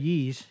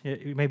Achilles.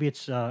 Maybe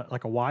it's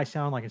like a Y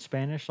sound, like in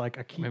Spanish, like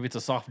maybe it's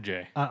a soft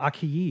J.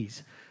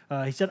 Achilles.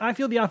 He said, I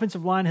feel the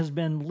offensive line has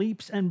been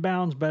leaps and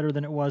bounds better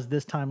than it was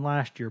this time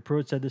last year.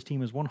 Pruitt said this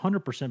team is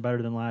 100%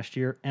 better than last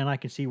year, and I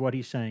can see what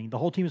he's saying. The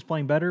whole team is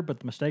playing better, but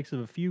the mistakes of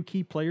a few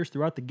key players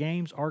throughout the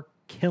games are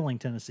killing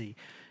Tennessee.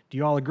 Do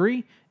you all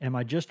agree? Am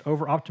I just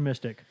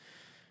over-optimistic?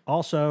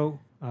 Also,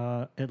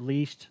 at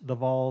least the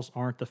Vols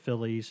aren't the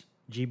Phillies.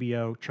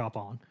 GBO, chop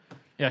on.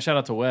 Yeah, shout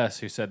out to Wes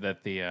who said that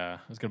it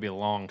was going to be a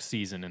long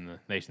season in the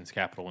nation's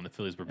capital when the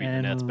Phillies were beating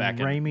the Nets back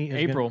in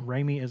April.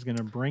 Ramey is going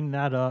to bring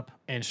that up.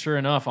 And sure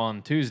enough,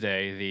 on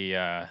Tuesday,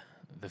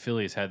 the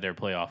Phillies had their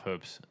playoff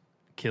hopes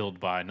killed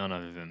by none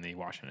other than the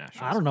Washington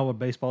Nationals. I don't know what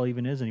baseball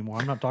even is anymore.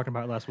 I'm not talking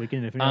about it last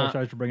weekend. If anyone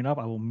tries to bring it up,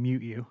 I will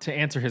mute you. To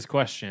answer his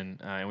question,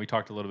 and we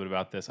talked a little bit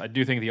about this, I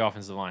do think the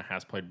offensive line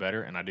has played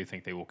better, and I do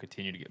think they will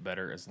continue to get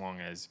better as long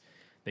as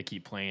they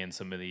keep playing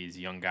some of these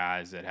young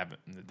guys that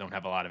don't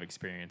have a lot of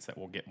experience that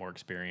will get more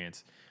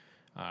experience.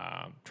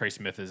 Trey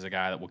Smith is a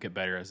guy that will get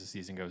better as the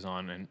season goes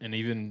on,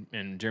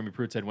 and Jeremy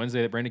Pruitt said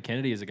Wednesday that Brandon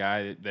Kennedy is a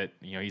guy that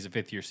he's a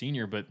fifth-year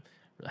senior, but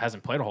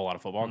hasn't played a whole lot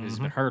of football because he's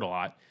been hurt a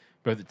lot,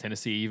 both at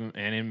Tennessee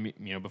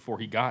and before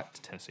he got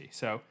to Tennessee.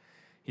 So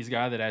he's a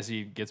guy that as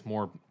he gets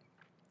more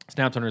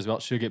snaps under his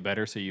belt should get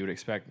better. So you would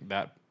expect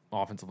that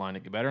offensive line to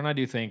get better. And I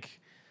do think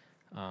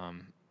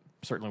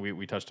certainly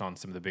we touched on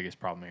some of the biggest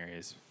problem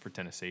areas for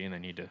Tennessee, and they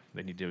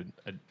need to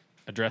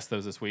address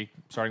those this week,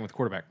 starting with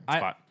quarterback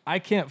spot. I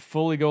can't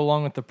fully go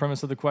along with the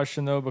premise of the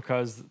question, though,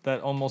 because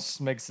that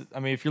almost makes it – I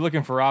mean, if you're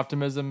looking for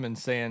optimism and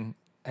saying,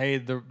 hey,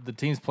 the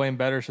team's playing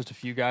better, it's just a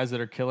few guys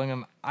that are killing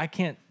them, I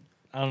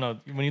don't know.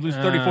 When you lose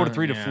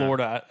 34-3 to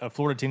Florida, a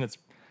Florida team that's,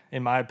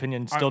 in my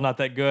opinion, still not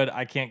that good,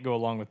 I can't go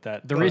along with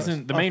that. The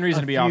main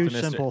reason to be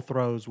optimistic – simple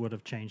throws would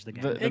have changed the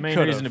game. The main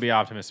reason to be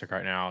optimistic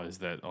right now is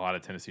that a lot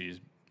of Tennessee's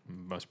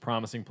most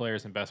promising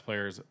players and best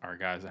players are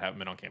guys that haven't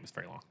been on campus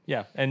very long.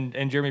 Yeah,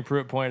 and Jeremy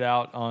Pruitt pointed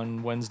out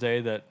on Wednesday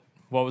that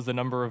what was the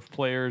number of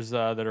players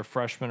that are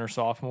freshmen or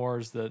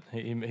sophomores that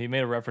he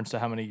made a reference to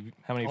how many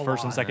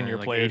first and second year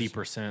like players,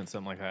 80%,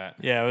 something like that.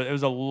 Yeah, it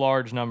was a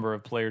large number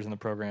of players in the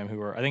program who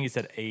are, I think he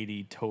said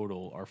 80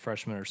 total are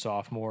freshmen or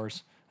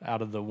sophomores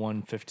out of the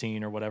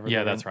 115 or whatever.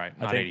 Yeah, that's right.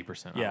 Not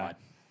 80%. Yeah.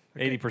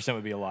 80%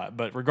 would be a lot,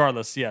 but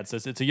regardless, yeah,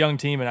 it's a young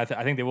team, and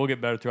I think they will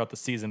get better throughout the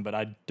season. But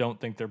I don't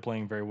think they're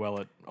playing very well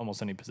at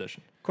almost any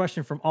position.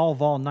 Question from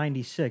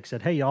AllVol96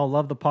 said, "Hey, y'all,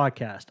 love the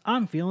podcast.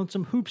 I'm feeling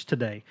some hoops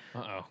today.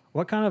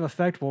 What kind of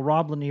effect will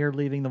Rob Lanier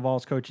leaving the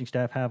Vols coaching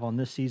staff have on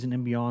this season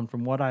and beyond?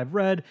 From what I've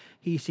read,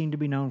 he seemed to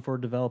be known for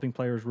developing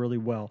players really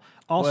well.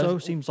 Also,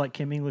 seems like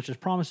Kim English is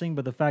promising,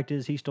 but the fact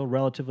is he's still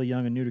relatively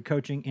young and new to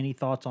coaching. Any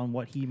thoughts on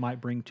what he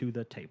might bring to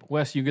the table?"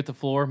 Wes, you get the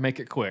floor. Make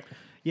it quick.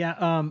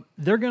 Yeah,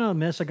 they're going to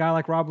miss a guy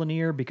like Rob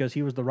Lanier because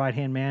he was the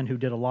right-hand man who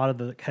did a lot of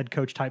the head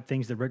coach type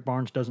things that Rick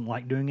Barnes doesn't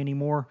like doing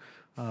anymore.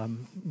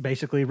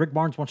 Basically, Rick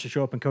Barnes wants to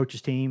show up and coach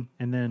his team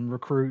and then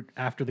recruit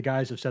after the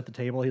guys have set the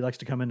table. He likes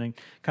to come in and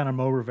kind of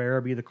Mo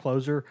Rivera, be the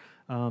closer.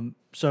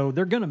 So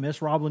they're going to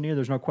miss Rob Lanier.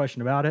 There's no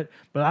question about it.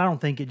 But I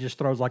don't think it just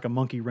throws like a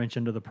monkey wrench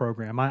into the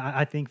program.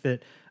 I think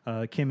that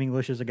Kim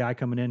English is a guy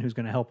coming in who's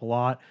going to help a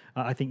lot.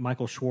 I think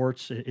Michael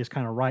Schwartz is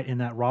kind of right in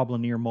that Rob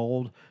Lanier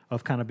mold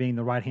of kind of being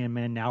the right-hand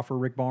man now for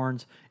Rick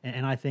Barnes.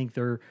 And I think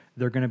they're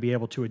going to be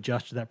able to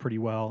adjust to that pretty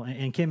well.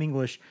 And Kim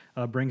English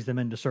brings them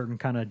into certain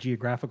kind of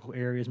geographical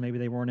areas maybe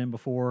they weren't in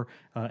before.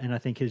 And I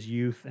think his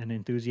youth and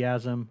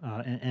enthusiasm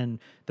and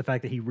the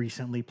fact that he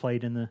recently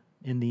played in the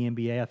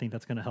NBA, I think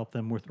that's going to help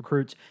them with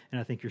recruits, and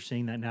I think you're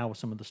seeing that now with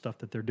some of the stuff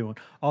that they're doing.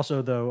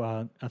 Also,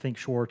 though, I think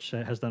Schwartz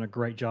has done a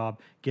great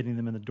job getting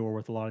them in the door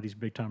with a lot of these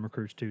big-time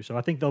recruits, too. So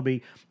I think they'll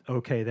be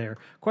okay there.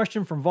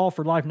 Question from Vol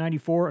for Life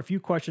 94, a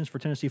few questions for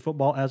Tennessee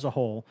football as a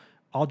whole.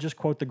 I'll just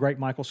quote the great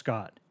Michael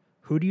Scott.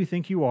 Who do you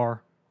think you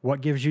are?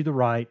 What gives you the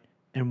right?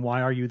 And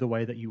why are you the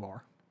way that you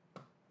are?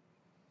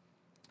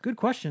 Good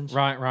questions.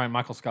 Right.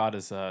 Michael Scott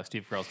is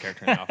Steve Carell's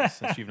character in The Office,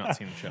 since you've not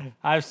seen the show.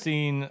 I've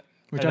seen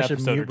Which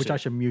I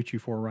should mute you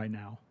for right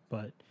now.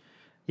 But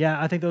yeah,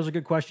 I think those are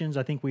good questions.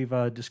 I think we've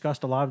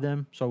discussed a lot of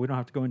them, so we don't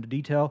have to go into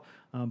detail.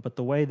 But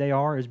the way they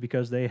are is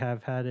because they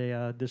have had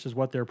this is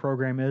what their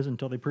program is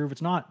until they prove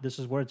it's not. This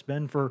is what it's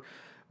been for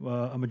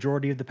a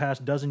majority of the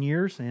past dozen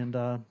years, and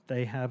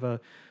they have a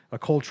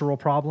cultural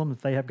problem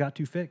that they have got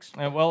to fix.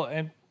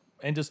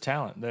 And just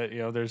talent. That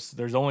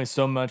there's only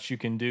so much you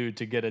can do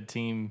to get a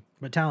team.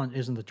 But talent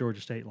isn't the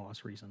Georgia State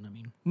loss reason. I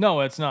mean, no,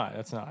 it's not.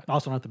 It's not.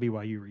 Also, not the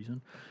BYU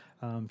reason.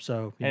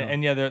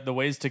 The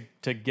ways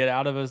to get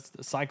out of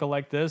a cycle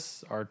like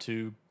this are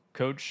to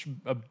coach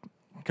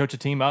a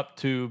team up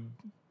to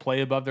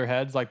play above their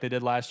heads like they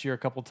did last year a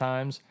couple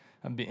times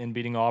in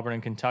beating Auburn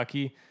and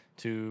Kentucky,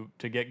 to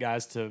get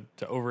guys to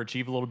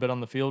overachieve a little bit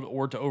on the field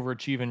or to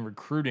overachieve in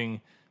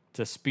recruiting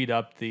to speed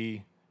up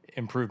the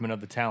improvement of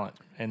the talent.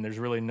 And there's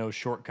really no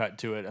shortcut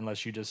to it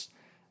unless you just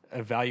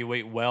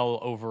evaluate well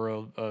over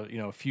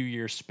a few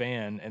years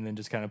span and then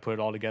just kind of put it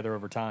all together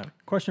over time.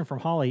 Question from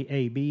Holly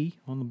AB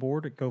on the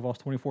board at GoVols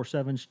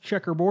 24/7's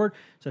checkerboard.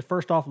 Said,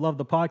 first off, love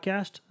the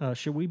podcast.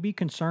 Should we be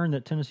concerned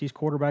that Tennessee's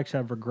quarterbacks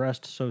have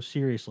regressed so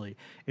seriously?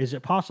 Is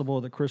it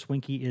possible that Chris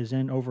Winkie is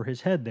in over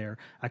his head there?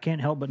 I can't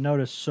help but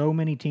notice so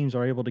many teams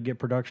are able to get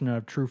production out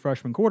of true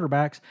freshman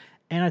quarterbacks,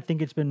 and I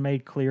think it's been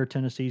made clear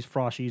Tennessee's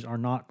Froshies are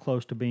not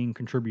close to being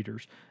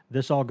contributors.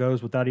 This all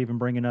goes without even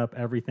bringing up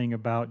everything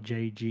about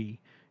JG.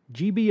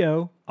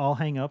 GBO, I'll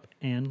hang up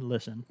and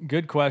listen.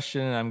 Good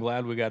question, and I'm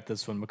glad we got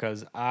this one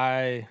because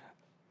I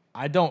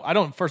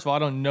don't. First of all, I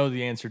don't know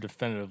the answer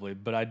definitively,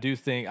 but I do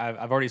think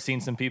I've already seen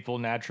some people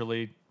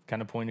naturally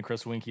kind of point to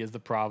Chris Winkie as the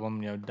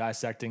problem.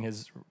 Dissecting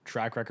his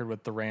track record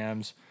with the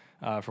Rams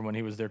from when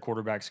he was their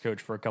quarterbacks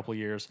coach for a couple of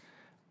years.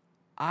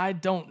 I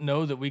don't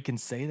know that we can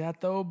say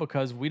that though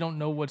because we don't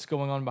know what's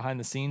going on behind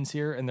the scenes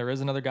here, and there is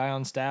another guy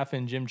on staff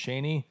in Jim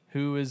Chaney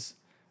who is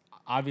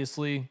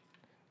obviously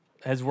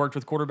has worked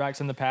with quarterbacks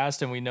in the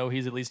past, and we know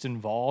he's at least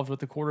involved with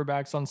the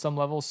quarterbacks on some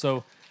level.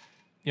 So,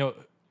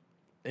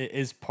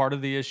 is part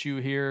of the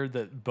issue here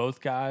that both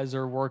guys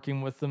are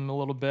working with them a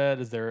little bit?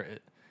 Is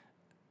there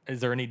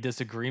any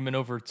disagreement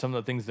over some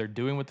of the things they're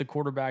doing with the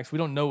quarterbacks? We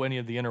don't know any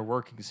of the inner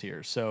workings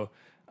here. So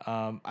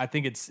I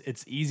think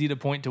it's easy to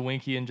point to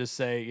Winkie and just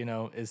say,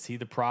 is he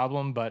the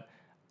problem? But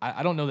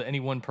I don't know that any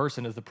one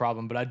person is the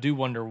problem, but I do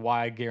wonder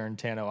why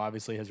Garantano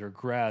obviously has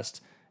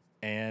regressed.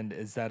 And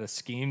is that a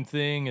scheme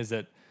thing? Is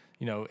it,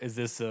 is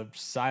this a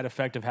side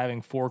effect of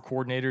having 4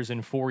 coordinators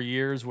in 4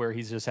 years where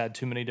he's just had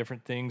too many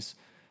different things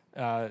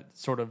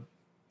sort of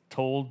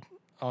told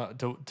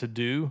to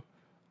do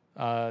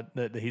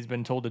that he's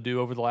been told to do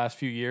over the last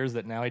few years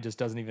that now he just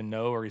doesn't even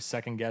know, or he's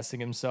second guessing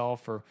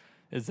himself, or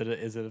is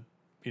it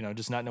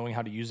just not knowing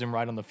how to use him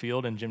right on the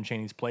field and Jim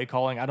Chaney's play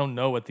calling? I don't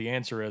know what the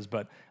answer is,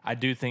 but I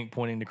do think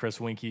pointing to Chris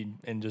Weinke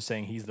and just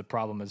saying he's the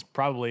problem is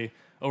probably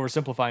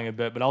oversimplifying a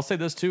bit. But I'll say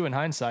this too, in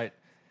hindsight,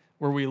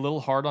 were we a little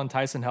hard on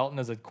Tyson Helton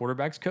as a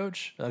quarterbacks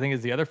coach? I think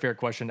is the other fair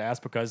question to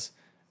ask, because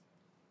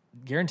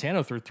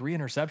Guarantano threw 3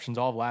 interceptions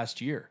all of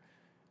last year.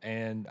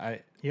 And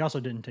he also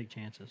didn't take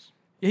chances.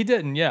 He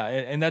didn't, yeah.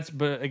 And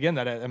but again,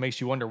 that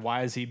makes you wonder,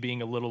 why is he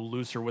being a little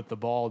looser with the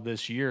ball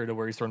this year to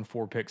where he's thrown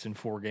 4 picks in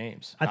 4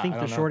 games? I think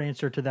the short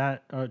answer to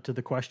that, to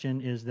the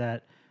question, is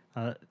that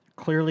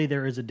clearly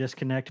there is a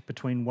disconnect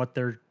between what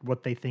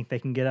they think they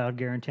can get out of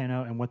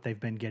Guarantano and what they've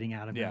been getting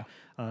out of him.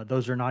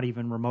 Those are not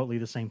even remotely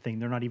the same thing.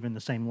 They're not even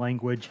the same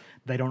language.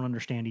 They don't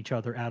understand each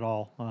other at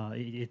all.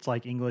 It's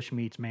like English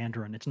meets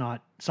Mandarin. It's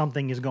not,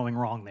 something is going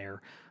wrong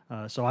there.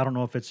 So I don't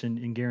know if it's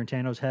in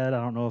Guarantano's head. I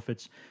don't know if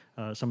it's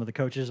some of the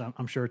coaches.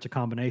 I'm sure it's a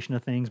combination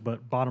of things,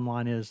 but bottom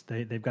line is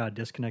they've got a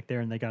disconnect there,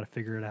 and they got to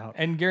figure it out.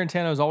 And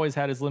Guarantano's always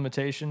had his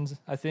limitations,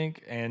 I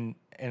think, and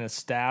a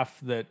staff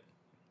that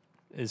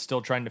is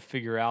still trying to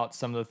figure out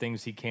some of the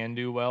things he can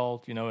do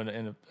well,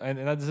 and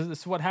this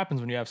is what happens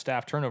when you have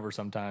staff turnover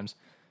sometimes.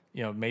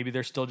 Maybe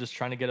they're still just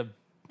trying to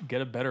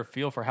get a better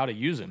feel for how to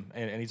use him.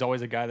 And he's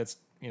always a guy that's,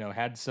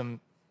 had some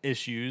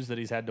issues that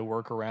he's had to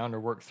work around or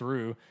work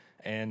through.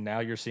 And now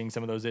you're seeing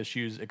some of those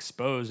issues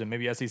exposed, and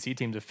maybe SEC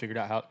teams have figured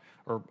out how,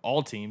 or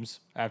all teams,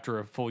 after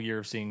a full year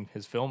of seeing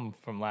his film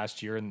from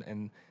last year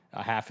and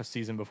a half a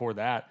season before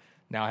that,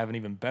 now have an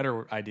even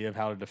better idea of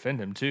how to defend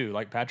him too,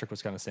 like Patrick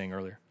was kind of saying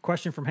earlier.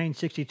 Question from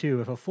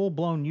Haynes62. If a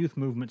full-blown youth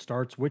movement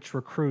starts, which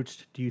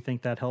recruits do you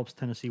think that helps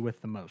Tennessee with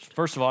the most?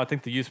 First of all, I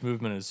think the youth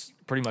movement is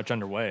pretty much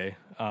underway.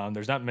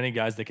 There's not many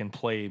guys that can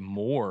play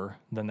more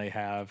than they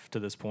have to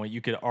this point.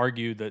 You could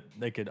argue that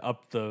they could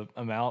up the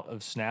amount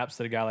of snaps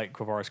that a guy like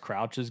Quavaris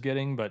Crouch is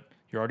getting, but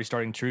you're already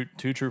starting two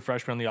true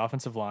freshmen on the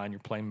offensive line. You're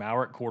playing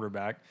Maurer at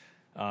quarterback.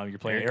 You're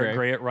playing Eric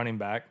Gray at running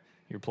back.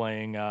 You're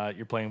playing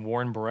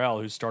Warren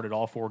Burrell, who's started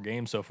all 4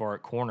 games so far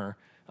at corner.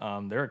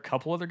 There are a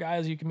couple other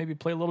guys you can maybe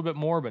play a little bit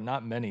more, but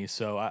not many.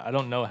 So I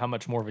don't know how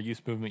much more of a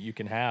youth movement you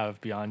can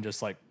have beyond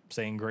just like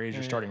saying Gray's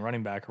your starting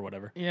running back or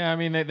whatever. Yeah, I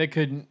mean, they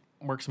could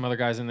work some other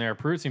guys in there.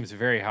 Pruitt seems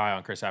very high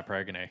on Chris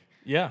Apragane.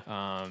 Yeah.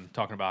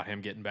 Talking about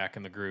him getting back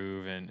in the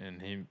groove, and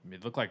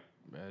it looked like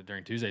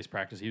during Tuesday's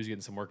practice he was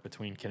getting some work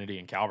between Kennedy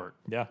and Calvert.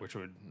 Yeah. Which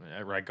would,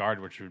 at right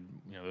guard, which would,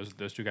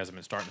 those 2 guys have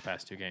been starting the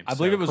past 2 games. I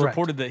believe it was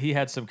reported that he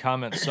had some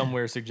comments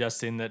somewhere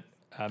suggesting that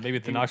maybe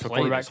at the Knoxville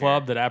Quarterback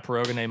Club that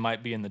Apragane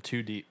might be in the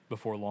 2 deep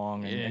before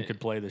long and could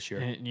play this year.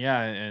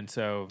 And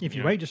so if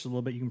you wait just a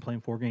little bit, you can play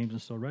in 4 games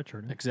and still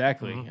redshirt him.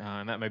 Exactly,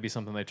 and that may be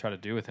something they try to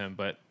do with him.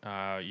 But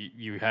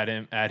you had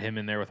him add him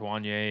in there with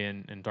Wanye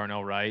and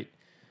Darnell Wright.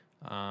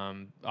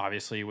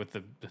 Obviously, with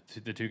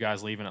the 2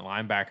 guys leaving at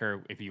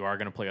linebacker, if you are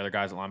going to play other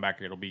guys at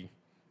linebacker, it'll be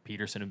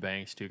Peterson and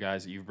Banks, 2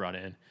 guys that you've brought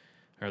in,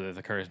 or that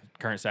the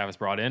current staff has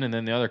brought in. And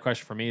then the other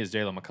question for me is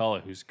Jalen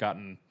McCullough, who's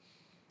gotten.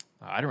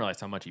 I didn't realize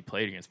how much he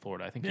played against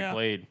Florida. I think he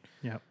played.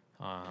 Yeah.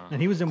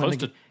 And he was in close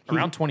to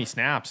around 20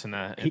 snaps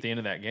at the end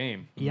of that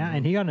game. Yeah,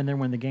 and he got in there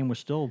when the game was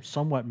still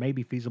somewhat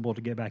maybe feasible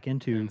to get back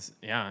into.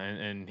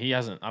 And he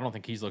hasn't. I don't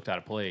think he's looked out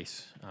of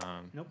place.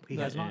 Nope, he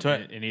has not.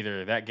 In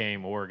either that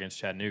game or against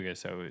Chattanooga.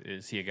 So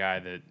is he a guy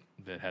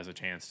that has a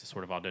chance to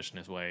sort of audition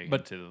his way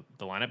into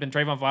the lineup? And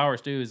Trayvon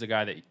Flowers too is a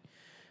guy that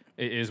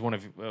is one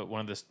of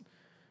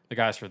the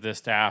guys for this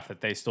staff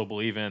that they still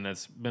believe in.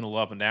 That's been a little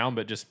up and down,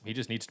 but he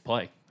just needs to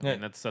play. I mean,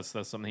 that's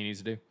something he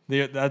needs to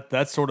do.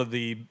 That's sort of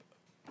the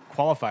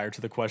qualifier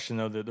to the question,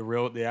 though.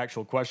 The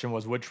actual question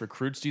was, which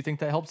recruits do you think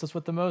that helps us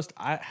with the most?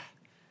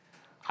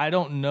 I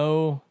don't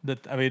know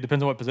that. I mean, it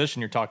depends on what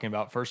position you're talking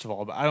about, first of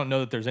all. But I don't know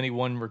that there's any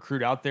one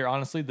recruit out there,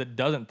 honestly, that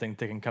doesn't think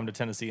they can come to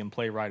Tennessee and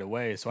play right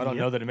away. So I don't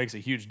know that it makes a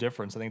huge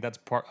difference. I think that's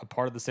a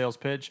part of the sales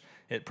pitch.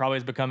 It probably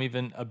has become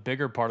even a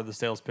bigger part of the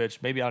sales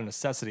pitch, maybe out of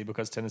necessity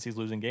because Tennessee's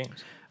losing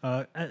games.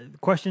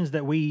 Questions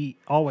that we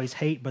always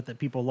hate, but that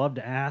people love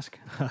to ask.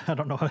 I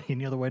don't know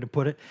any other way to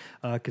put it,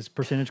 because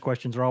percentage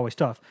questions are always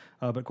tough.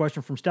 But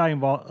question from Stallion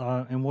Vault,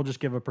 and we'll just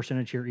give a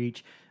percentage here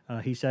each.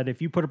 He said,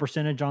 if you put a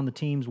percentage on the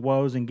team's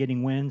woes and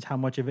getting wins, how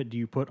much of it do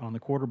you put on the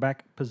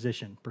quarterback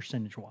position,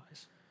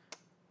 percentage-wise?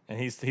 And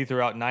he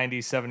threw out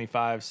 90,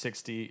 75,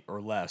 60,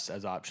 or less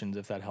as options,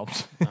 if that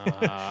helps.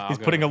 He's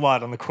putting a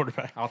lot on the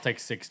quarterback. I'll take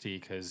 60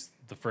 because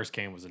the first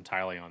game was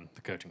entirely on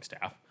the coaching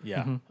staff.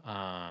 Yeah.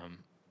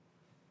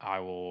 I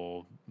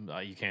will.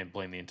 You can't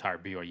blame the entire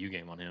BYU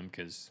game on him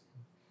because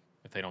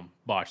if they don't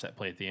botch that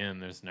play at the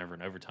end, there's never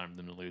an overtime for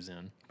them to lose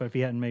in. But if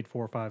he hadn't made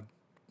 4 or 5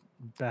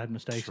 bad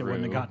mistakes, it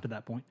wouldn't have gotten to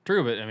that point.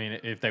 True, but I mean,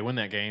 if they win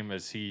that game,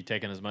 is he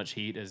taking as much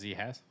heat as he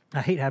has?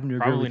 I hate having to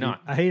agree Probably with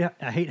not. you.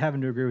 I hate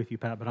having to agree with you,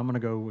 Pat, but I'm going to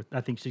go with,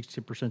 I think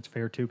 60% is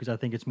fair too, because I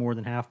think it's more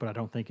than half, but I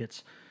don't think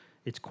it's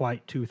it's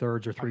quite 2/3 or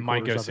 3/4 I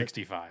might go of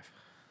 65.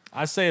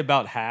 I say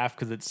about half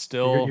because it's it.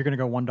 still. You're going to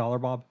go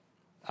 $1, Bob?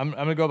 I'm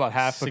going to go about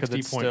half because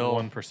it's still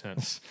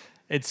 60.1%.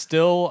 It's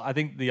still, I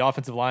think the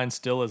offensive line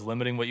still is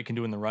limiting what you can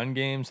do in the run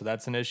game, so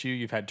that's an issue.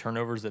 You've had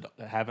turnovers that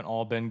haven't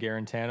all been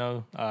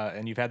Garantano,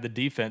 and you've had the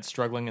defense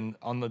struggling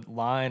on the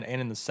line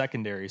and in the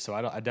secondary, so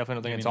I definitely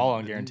don't think it's all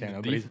on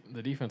Garantano.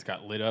 The defense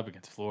got lit up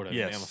against Florida.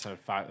 Yes. They almost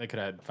had they could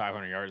have had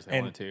 500 yards if they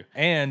wanted to.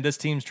 And this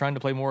team's trying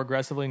to play more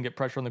aggressively and get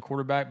pressure on the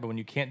quarterback, but when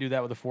you can't do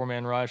that with a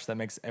four-man rush, that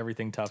makes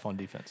everything tough on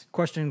defense.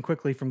 Question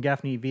quickly from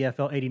Gaffney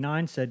VFL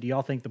 89 said, do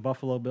y'all think the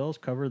Buffalo Bills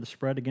cover the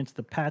spread against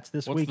the Pats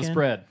this What's the weekend?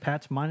 spread?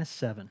 Pats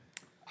 -7.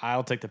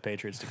 I'll take the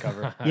Patriots to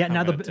cover. Yeah,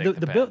 now the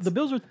Pats.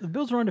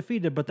 Bills are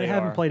undefeated, but they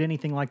haven't played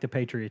anything like the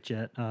Patriots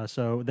yet.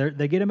 So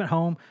they get them at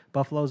home.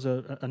 Buffalo's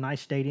a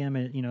nice stadium,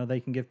 and they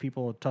can give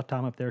people a tough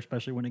time up there,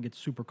 especially when it gets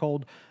super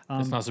cold.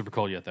 It's not super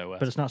cold yet, though, Wes.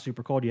 But it's not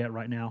super cold yet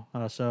right now.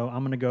 So I'm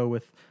going to go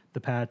with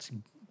the Pats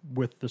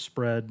with the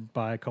spread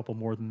by a couple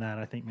more than that.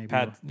 I think maybe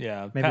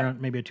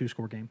maybe a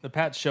 2-score game. The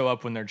Pats show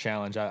up when they're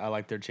challenged. I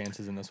like their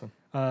chances in this one.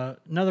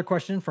 Another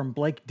question from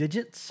Blake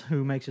Digits,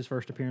 who makes his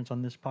first appearance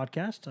on this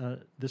podcast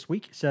this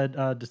week, said,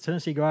 does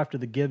Tennessee go after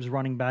the Gibbs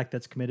running back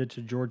that's committed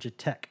to Georgia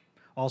Tech?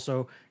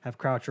 Also, have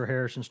Crouch or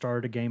Harrison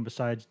started a game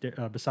beside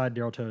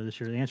Darryl Toto this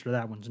year? The answer to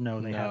that one's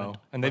no, they haven't.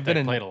 And they've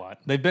played a lot.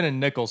 They've been in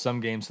nickel some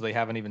games, so they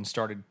haven't even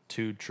started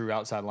 2 true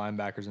outside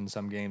linebackers in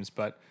some games.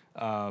 But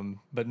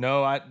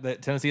no,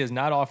 Tennessee has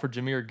not offered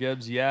Jahmyr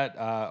Gibbs yet.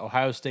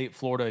 Ohio State,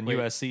 Florida, and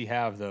USC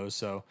have those.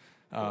 So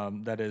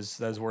that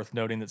is worth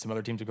noting that some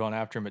other teams have gone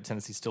after him, but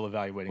Tennessee's still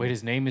evaluating. Wait, him.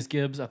 his name is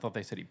Gibbs? I thought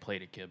they said he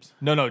played at Gibbs.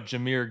 No,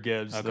 Jahmyr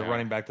Gibbs, the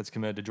running back that's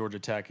committed to Georgia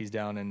Tech. He's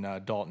down in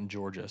Dalton,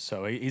 Georgia.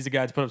 So he's a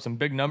guy that's put up some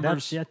big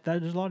numbers.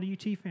 There's a lot of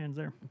UT fans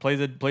there.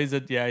 Plays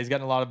it. Yeah, he's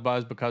gotten a lot of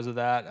buzz because of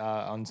that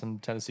on some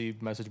Tennessee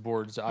message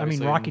boards.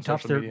 Obviously, Rocky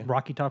Top's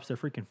their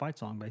freaking fight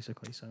song,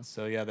 basically.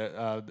 So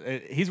yeah,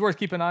 he's worth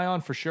keeping an eye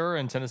on for sure.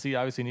 And Tennessee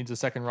obviously needs a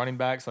second running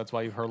back, so that's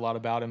why you've heard a lot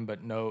about him.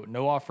 But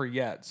no offer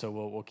yet. So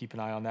we'll keep an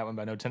eye on that one.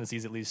 But I know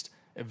Tennessee's at least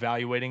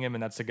evaluating him,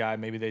 and that's the guy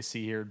maybe they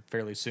see here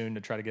fairly soon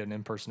to try to get an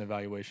in-person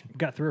evaluation. We've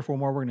got 3 or 4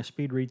 more. We're going to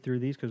speed read through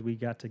these because we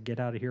got to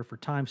get out of here for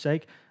time's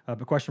sake.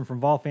 But question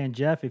from Vol fan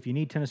Jeff: if you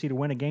need Tennessee to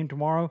win a game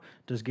tomorrow,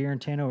 does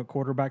Garantano at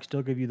quarterback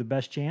still give you the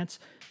best chance?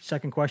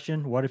 Second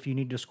question: what if you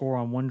need to score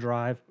on one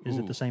drive? Is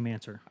it the same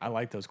answer? I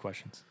like those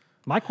questions.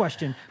 My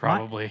question,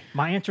 probably.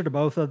 My answer to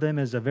both of them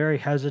is a very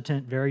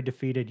hesitant, very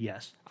defeated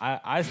yes.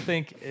 I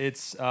think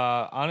it's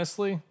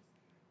honestly.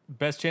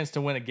 Best chance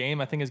to win a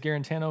game, I think, is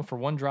Garantano. For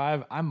one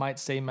drive, I might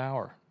say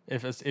Maurer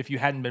if you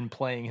hadn't been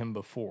playing him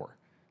before.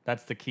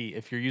 That's the key.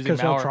 If you're using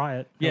Maurer, he'll try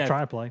it. He'll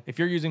try a play. If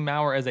you're using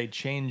Maurer as a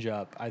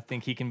change-up, I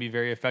think he can be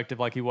very effective,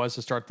 like he was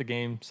to start the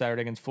game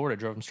Saturday against Florida.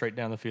 Drove him straight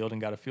down the field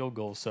and got a field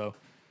goal. So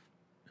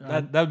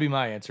that would be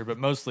my answer. But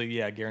mostly,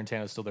 yeah,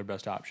 Garantano is still their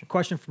best option.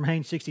 Question from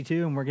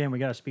Haynes62, and we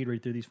got to speed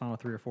read through these final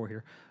 3 or 4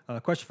 here.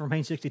 Question from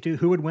Haynes62: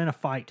 who would win a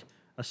fight,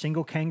 a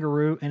single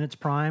kangaroo in its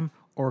prime,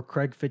 or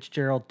Craig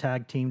Fitzgerald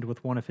tag teamed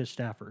with one of his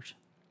staffers?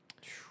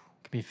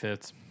 Could be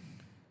Fitz.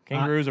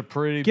 Kangaroos are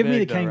pretty Give big, me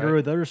the though, kangaroo.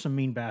 right? Those are some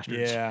mean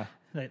bastards. Yeah.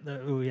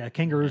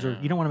 Kangaroos are.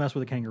 You don't want to mess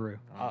with a kangaroo.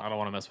 I don't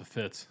want to mess with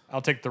Fitz.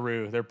 I'll take the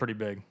Roo. They're pretty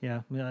big.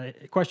 Yeah.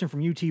 Question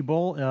from UT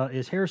Bull: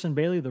 is Harrison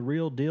Bailey the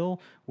real deal?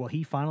 Will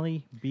he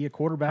finally be a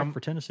quarterback for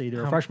Tennessee?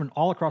 There are freshmen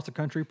all across the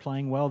country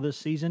playing well this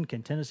season.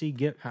 Can Tennessee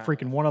get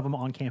freaking one of them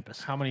on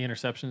campus? How many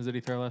interceptions did he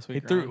throw last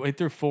week? He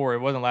threw 4. It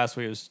wasn't last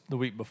week. It was the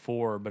week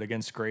before, but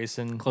against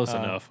Grayson. Close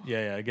enough.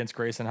 Yeah, against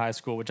Grayson High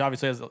School, which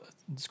obviously has a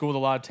school with a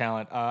lot of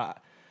talent.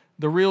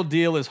 The real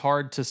deal is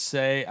hard to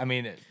say. I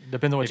mean, it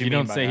depends on what if you mean. If you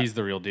don't by say that. He's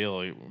the real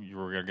deal, you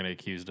were going to get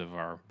accused of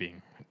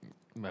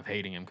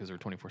hating him because they're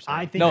 24/7.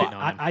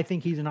 I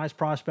think he's a nice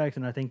prospect,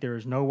 and I think there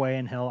is no way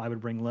in hell I would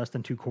bring less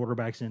than 2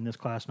 quarterbacks in this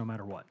class, no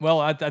matter what. Well,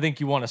 I think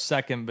you want a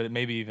second, but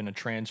maybe even a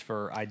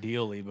transfer,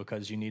 ideally,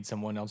 because you need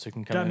someone else who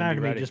can come Doesn't in matter and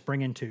be to me. ready. Just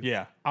bring in 2.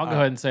 Yeah, I'll go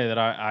ahead and say that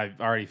I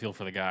already feel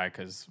for the guy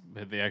because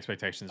the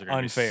expectations are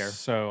going to be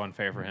so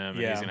unfair for him, and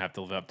he's going to have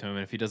to live up to him.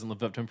 And if he doesn't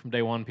live up to him from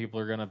day one, people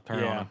are going to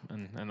turn on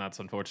him, and that's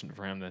unfortunate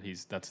for him.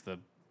 That's the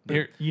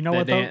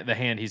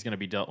hand he's going to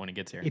be dealt when he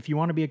gets here. If you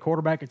want to be a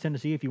quarterback at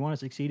Tennessee, if you want to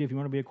succeed, if you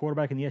want to be a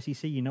quarterback in the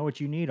SEC, you know what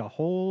you need? A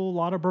whole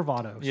lot of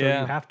bravado. So you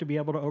have to be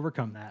able to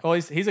overcome that. Well,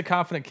 he's a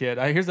confident kid.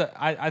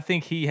 I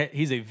think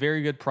he's a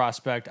very good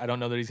prospect. I don't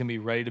know that he's going to be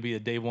ready to be a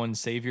day one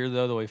savior,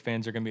 though, the way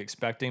fans are going to be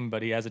expecting,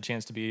 but he has a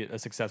chance to be a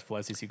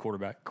successful SEC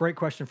quarterback. Great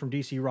question from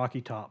DC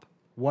Rocky Top.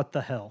 What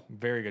the hell?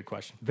 Very good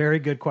question. Very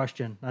good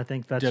question. I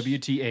think that's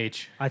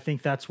WTH. I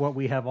think that's what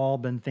we have all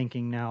been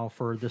thinking now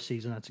for this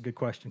season. That's a good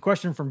question.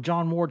 Question from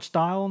John Ward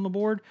Style on the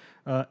board.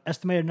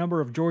 Estimated number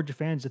of Georgia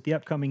fans at the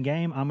upcoming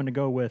game. I'm going to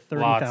go with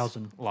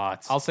 30,000.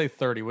 Lots. I'll say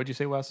 30. What'd you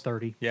say, Wes?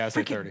 30. Yeah, I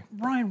say 30.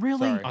 Ryan,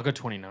 really? Sorry. I'll go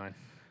 29.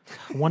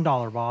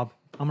 $1, Bob.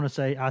 I'm going to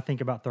say I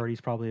think about 30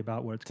 is probably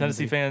about what it's going to be.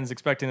 Tennessee fans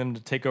expecting them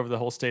to take over the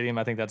whole stadium,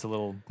 I think that's a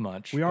little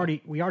much. We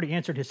already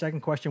answered his second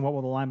question. What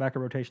will the linebacker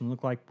rotation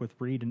look like with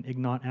Reed and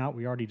Ignont out?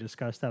 We already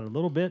discussed that a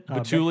little bit.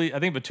 Batuli, I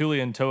think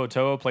Batuli and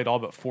To'o played all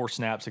but 4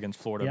 snaps against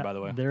Florida, by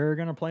the way. They're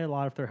going to play a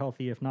lot if they're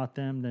healthy. If not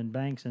them, then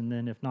Banks. And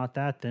then if not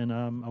that, then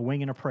a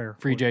wing and a prayer.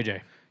 Free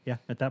JJ. Yeah,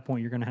 at that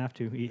point, you're going to have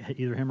to,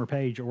 either him or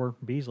Page or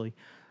Beasley.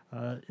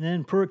 And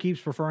then Pruitt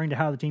keeps referring to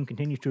how the team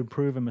continues to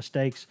improve and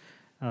mistakes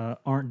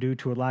aren't due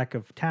to a lack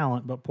of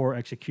talent, but poor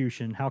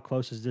execution. How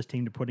close is this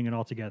team to putting it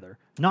all together?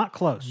 Not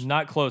close.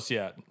 Not close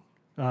yet.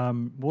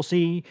 We'll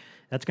see.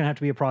 That's going to have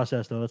to be a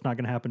process, though. That's not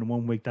going to happen in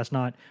 1 week. That's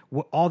not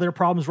all their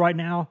problems right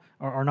now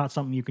are not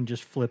something you can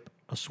just flip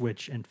a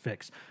switch and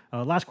fix.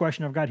 Last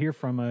question I've got here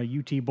from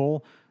UT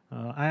Bull.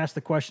 I asked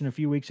the question a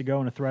few weeks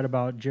ago in a thread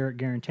about Jarrett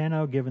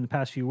Guarantano. Given the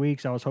past few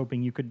weeks, I was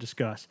hoping you could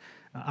discuss.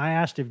 I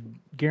asked if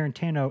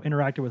Guarantano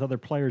interacted with other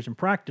players in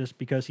practice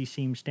because he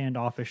seemed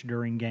standoffish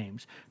during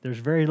games. There's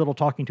very little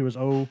talking to his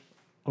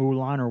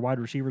O-line or wide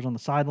receivers on the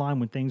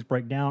sideline when things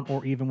break down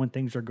or even when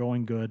things are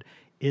going good.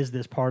 Is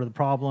this part of the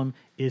problem?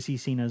 Is he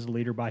seen as a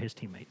leader by his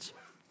teammates?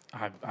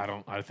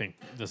 I think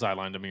the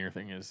sideline demeanor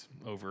thing is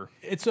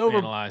It's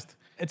overanalyzed.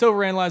 It's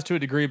overanalyzed to a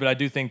degree, but I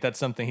do think that's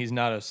something it's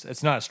not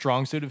a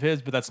strong suit of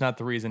his, but that's not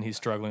the reason he's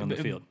struggling on the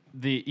field.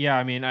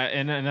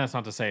 And that's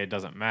not to say it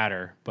doesn't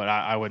matter, but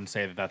I wouldn't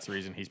say that that's the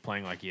reason he's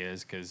playing like he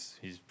is, because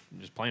he's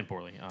just playing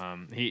poorly.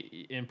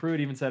 Pruitt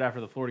even said after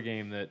the Florida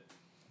game that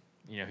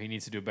he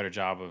needs to do a better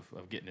job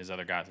of getting his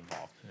other guys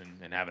involved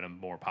and having a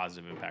more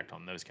positive impact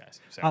on those guys.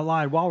 So. I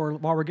lied. While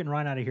we're getting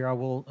right out of here, I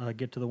will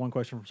get to the one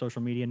question from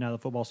social media. Now the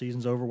football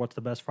season's over, what's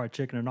the best fried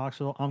chicken in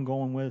Knoxville? I'm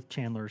going with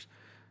Chandler's.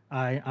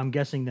 I'm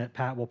guessing that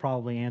Pat will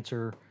probably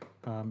answer.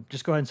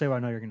 Just go ahead and say what I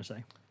know you're going to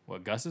say.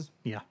 What, Gus's?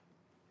 Yeah.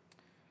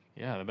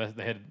 Yeah, the best.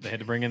 They had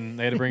to bring in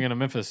a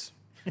Memphis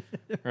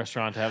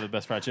restaurant to have the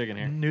best fried chicken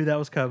here. Knew that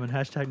was coming.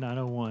 Hashtag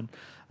 901.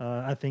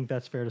 I think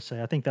that's fair to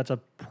say. I think that's a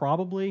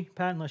probably,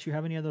 Pat, unless you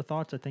have any other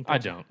thoughts. I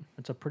don't.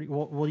 It's a pretty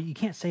well. You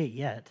can't say it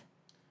yet.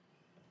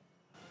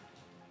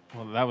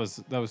 Well, that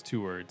was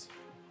 2 words.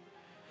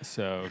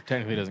 So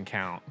technically it doesn't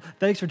count.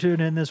 Thanks for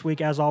tuning in this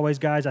week. As always,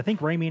 guys, I think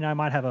Ramey and I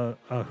might have a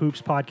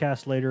Hoops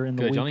podcast later in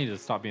the week. Y'all need to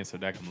stop being so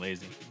damn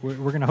lazy. We're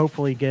going to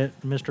hopefully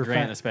get Mr.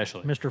 Grant Fat,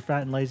 especially. Mr.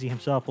 Fat and Lazy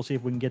himself. We'll see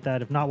if we can get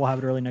that. If not, we'll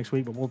have it early next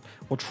week. But we'll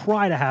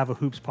try to have a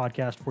Hoops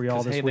podcast for y'all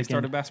this weekend. They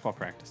started basketball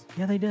practice.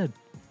 Yeah, they did.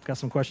 Got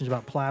some questions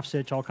about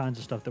Plavsic, all kinds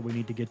of stuff that we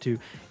need to get to.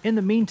 In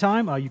the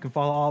meantime, you can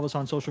follow all of us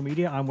on social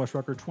media. I'm Wes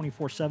Rucker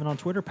 24/7 on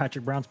Twitter.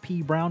 Patrick Brown's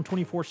P Brown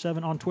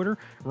 24/7 on Twitter.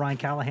 Ryan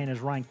Callahan is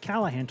Ryan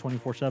Callahan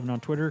 24/7 on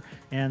Twitter.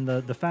 And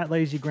the fat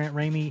lazy Grant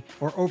Ramey,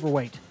 or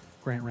overweight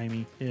Grant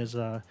Ramey, is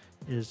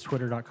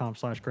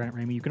twitter.com/Grant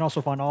Ramey. You can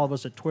also find all of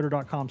us at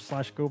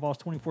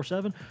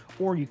twitter.com/GoVols247,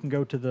 or you can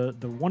go to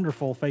the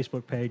wonderful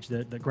Facebook page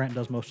that Grant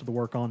does most of the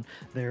work on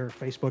there,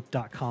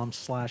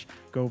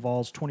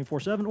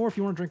 facebook.com/GoVols247. Or if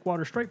you want to drink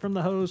water straight from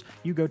the hose,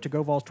 you go to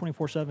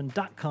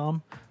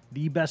GoVols247.com,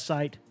 the best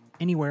site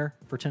anywhere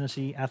for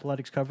Tennessee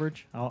athletics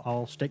coverage.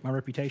 I'll stake my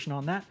reputation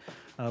on that.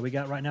 We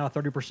got right now a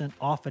 30%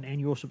 off an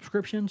annual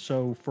subscription,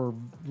 so for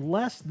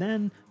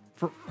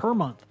per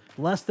month,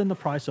 less than the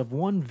price of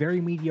one very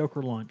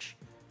mediocre lunch,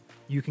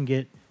 you can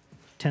get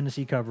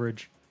Tennessee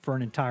coverage for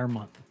an entire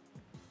month.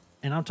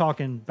 And I'm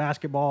talking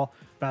basketball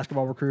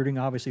recruiting,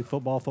 obviously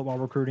football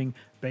recruiting,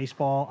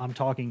 baseball. I'm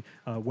talking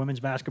women's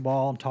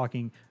basketball. I'm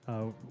talking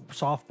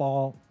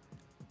softball,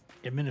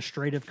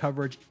 administrative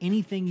coverage,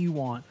 anything you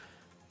want.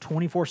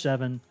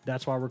 24/7.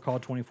 That's why we're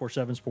called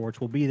 24/7 Sports.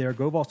 We'll be there.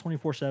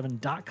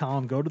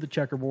 GoVols247.com. Go to the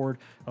checkerboard,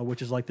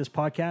 which is like this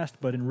podcast,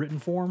 but in written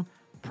form,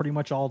 pretty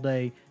much all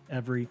day,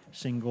 every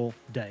single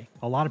day.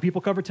 A lot of people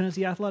cover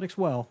Tennessee athletics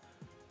well.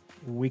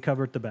 We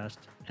cover it the best,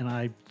 and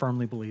I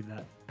firmly believe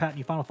that. Pat,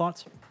 any final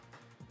thoughts?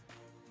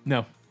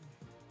 No.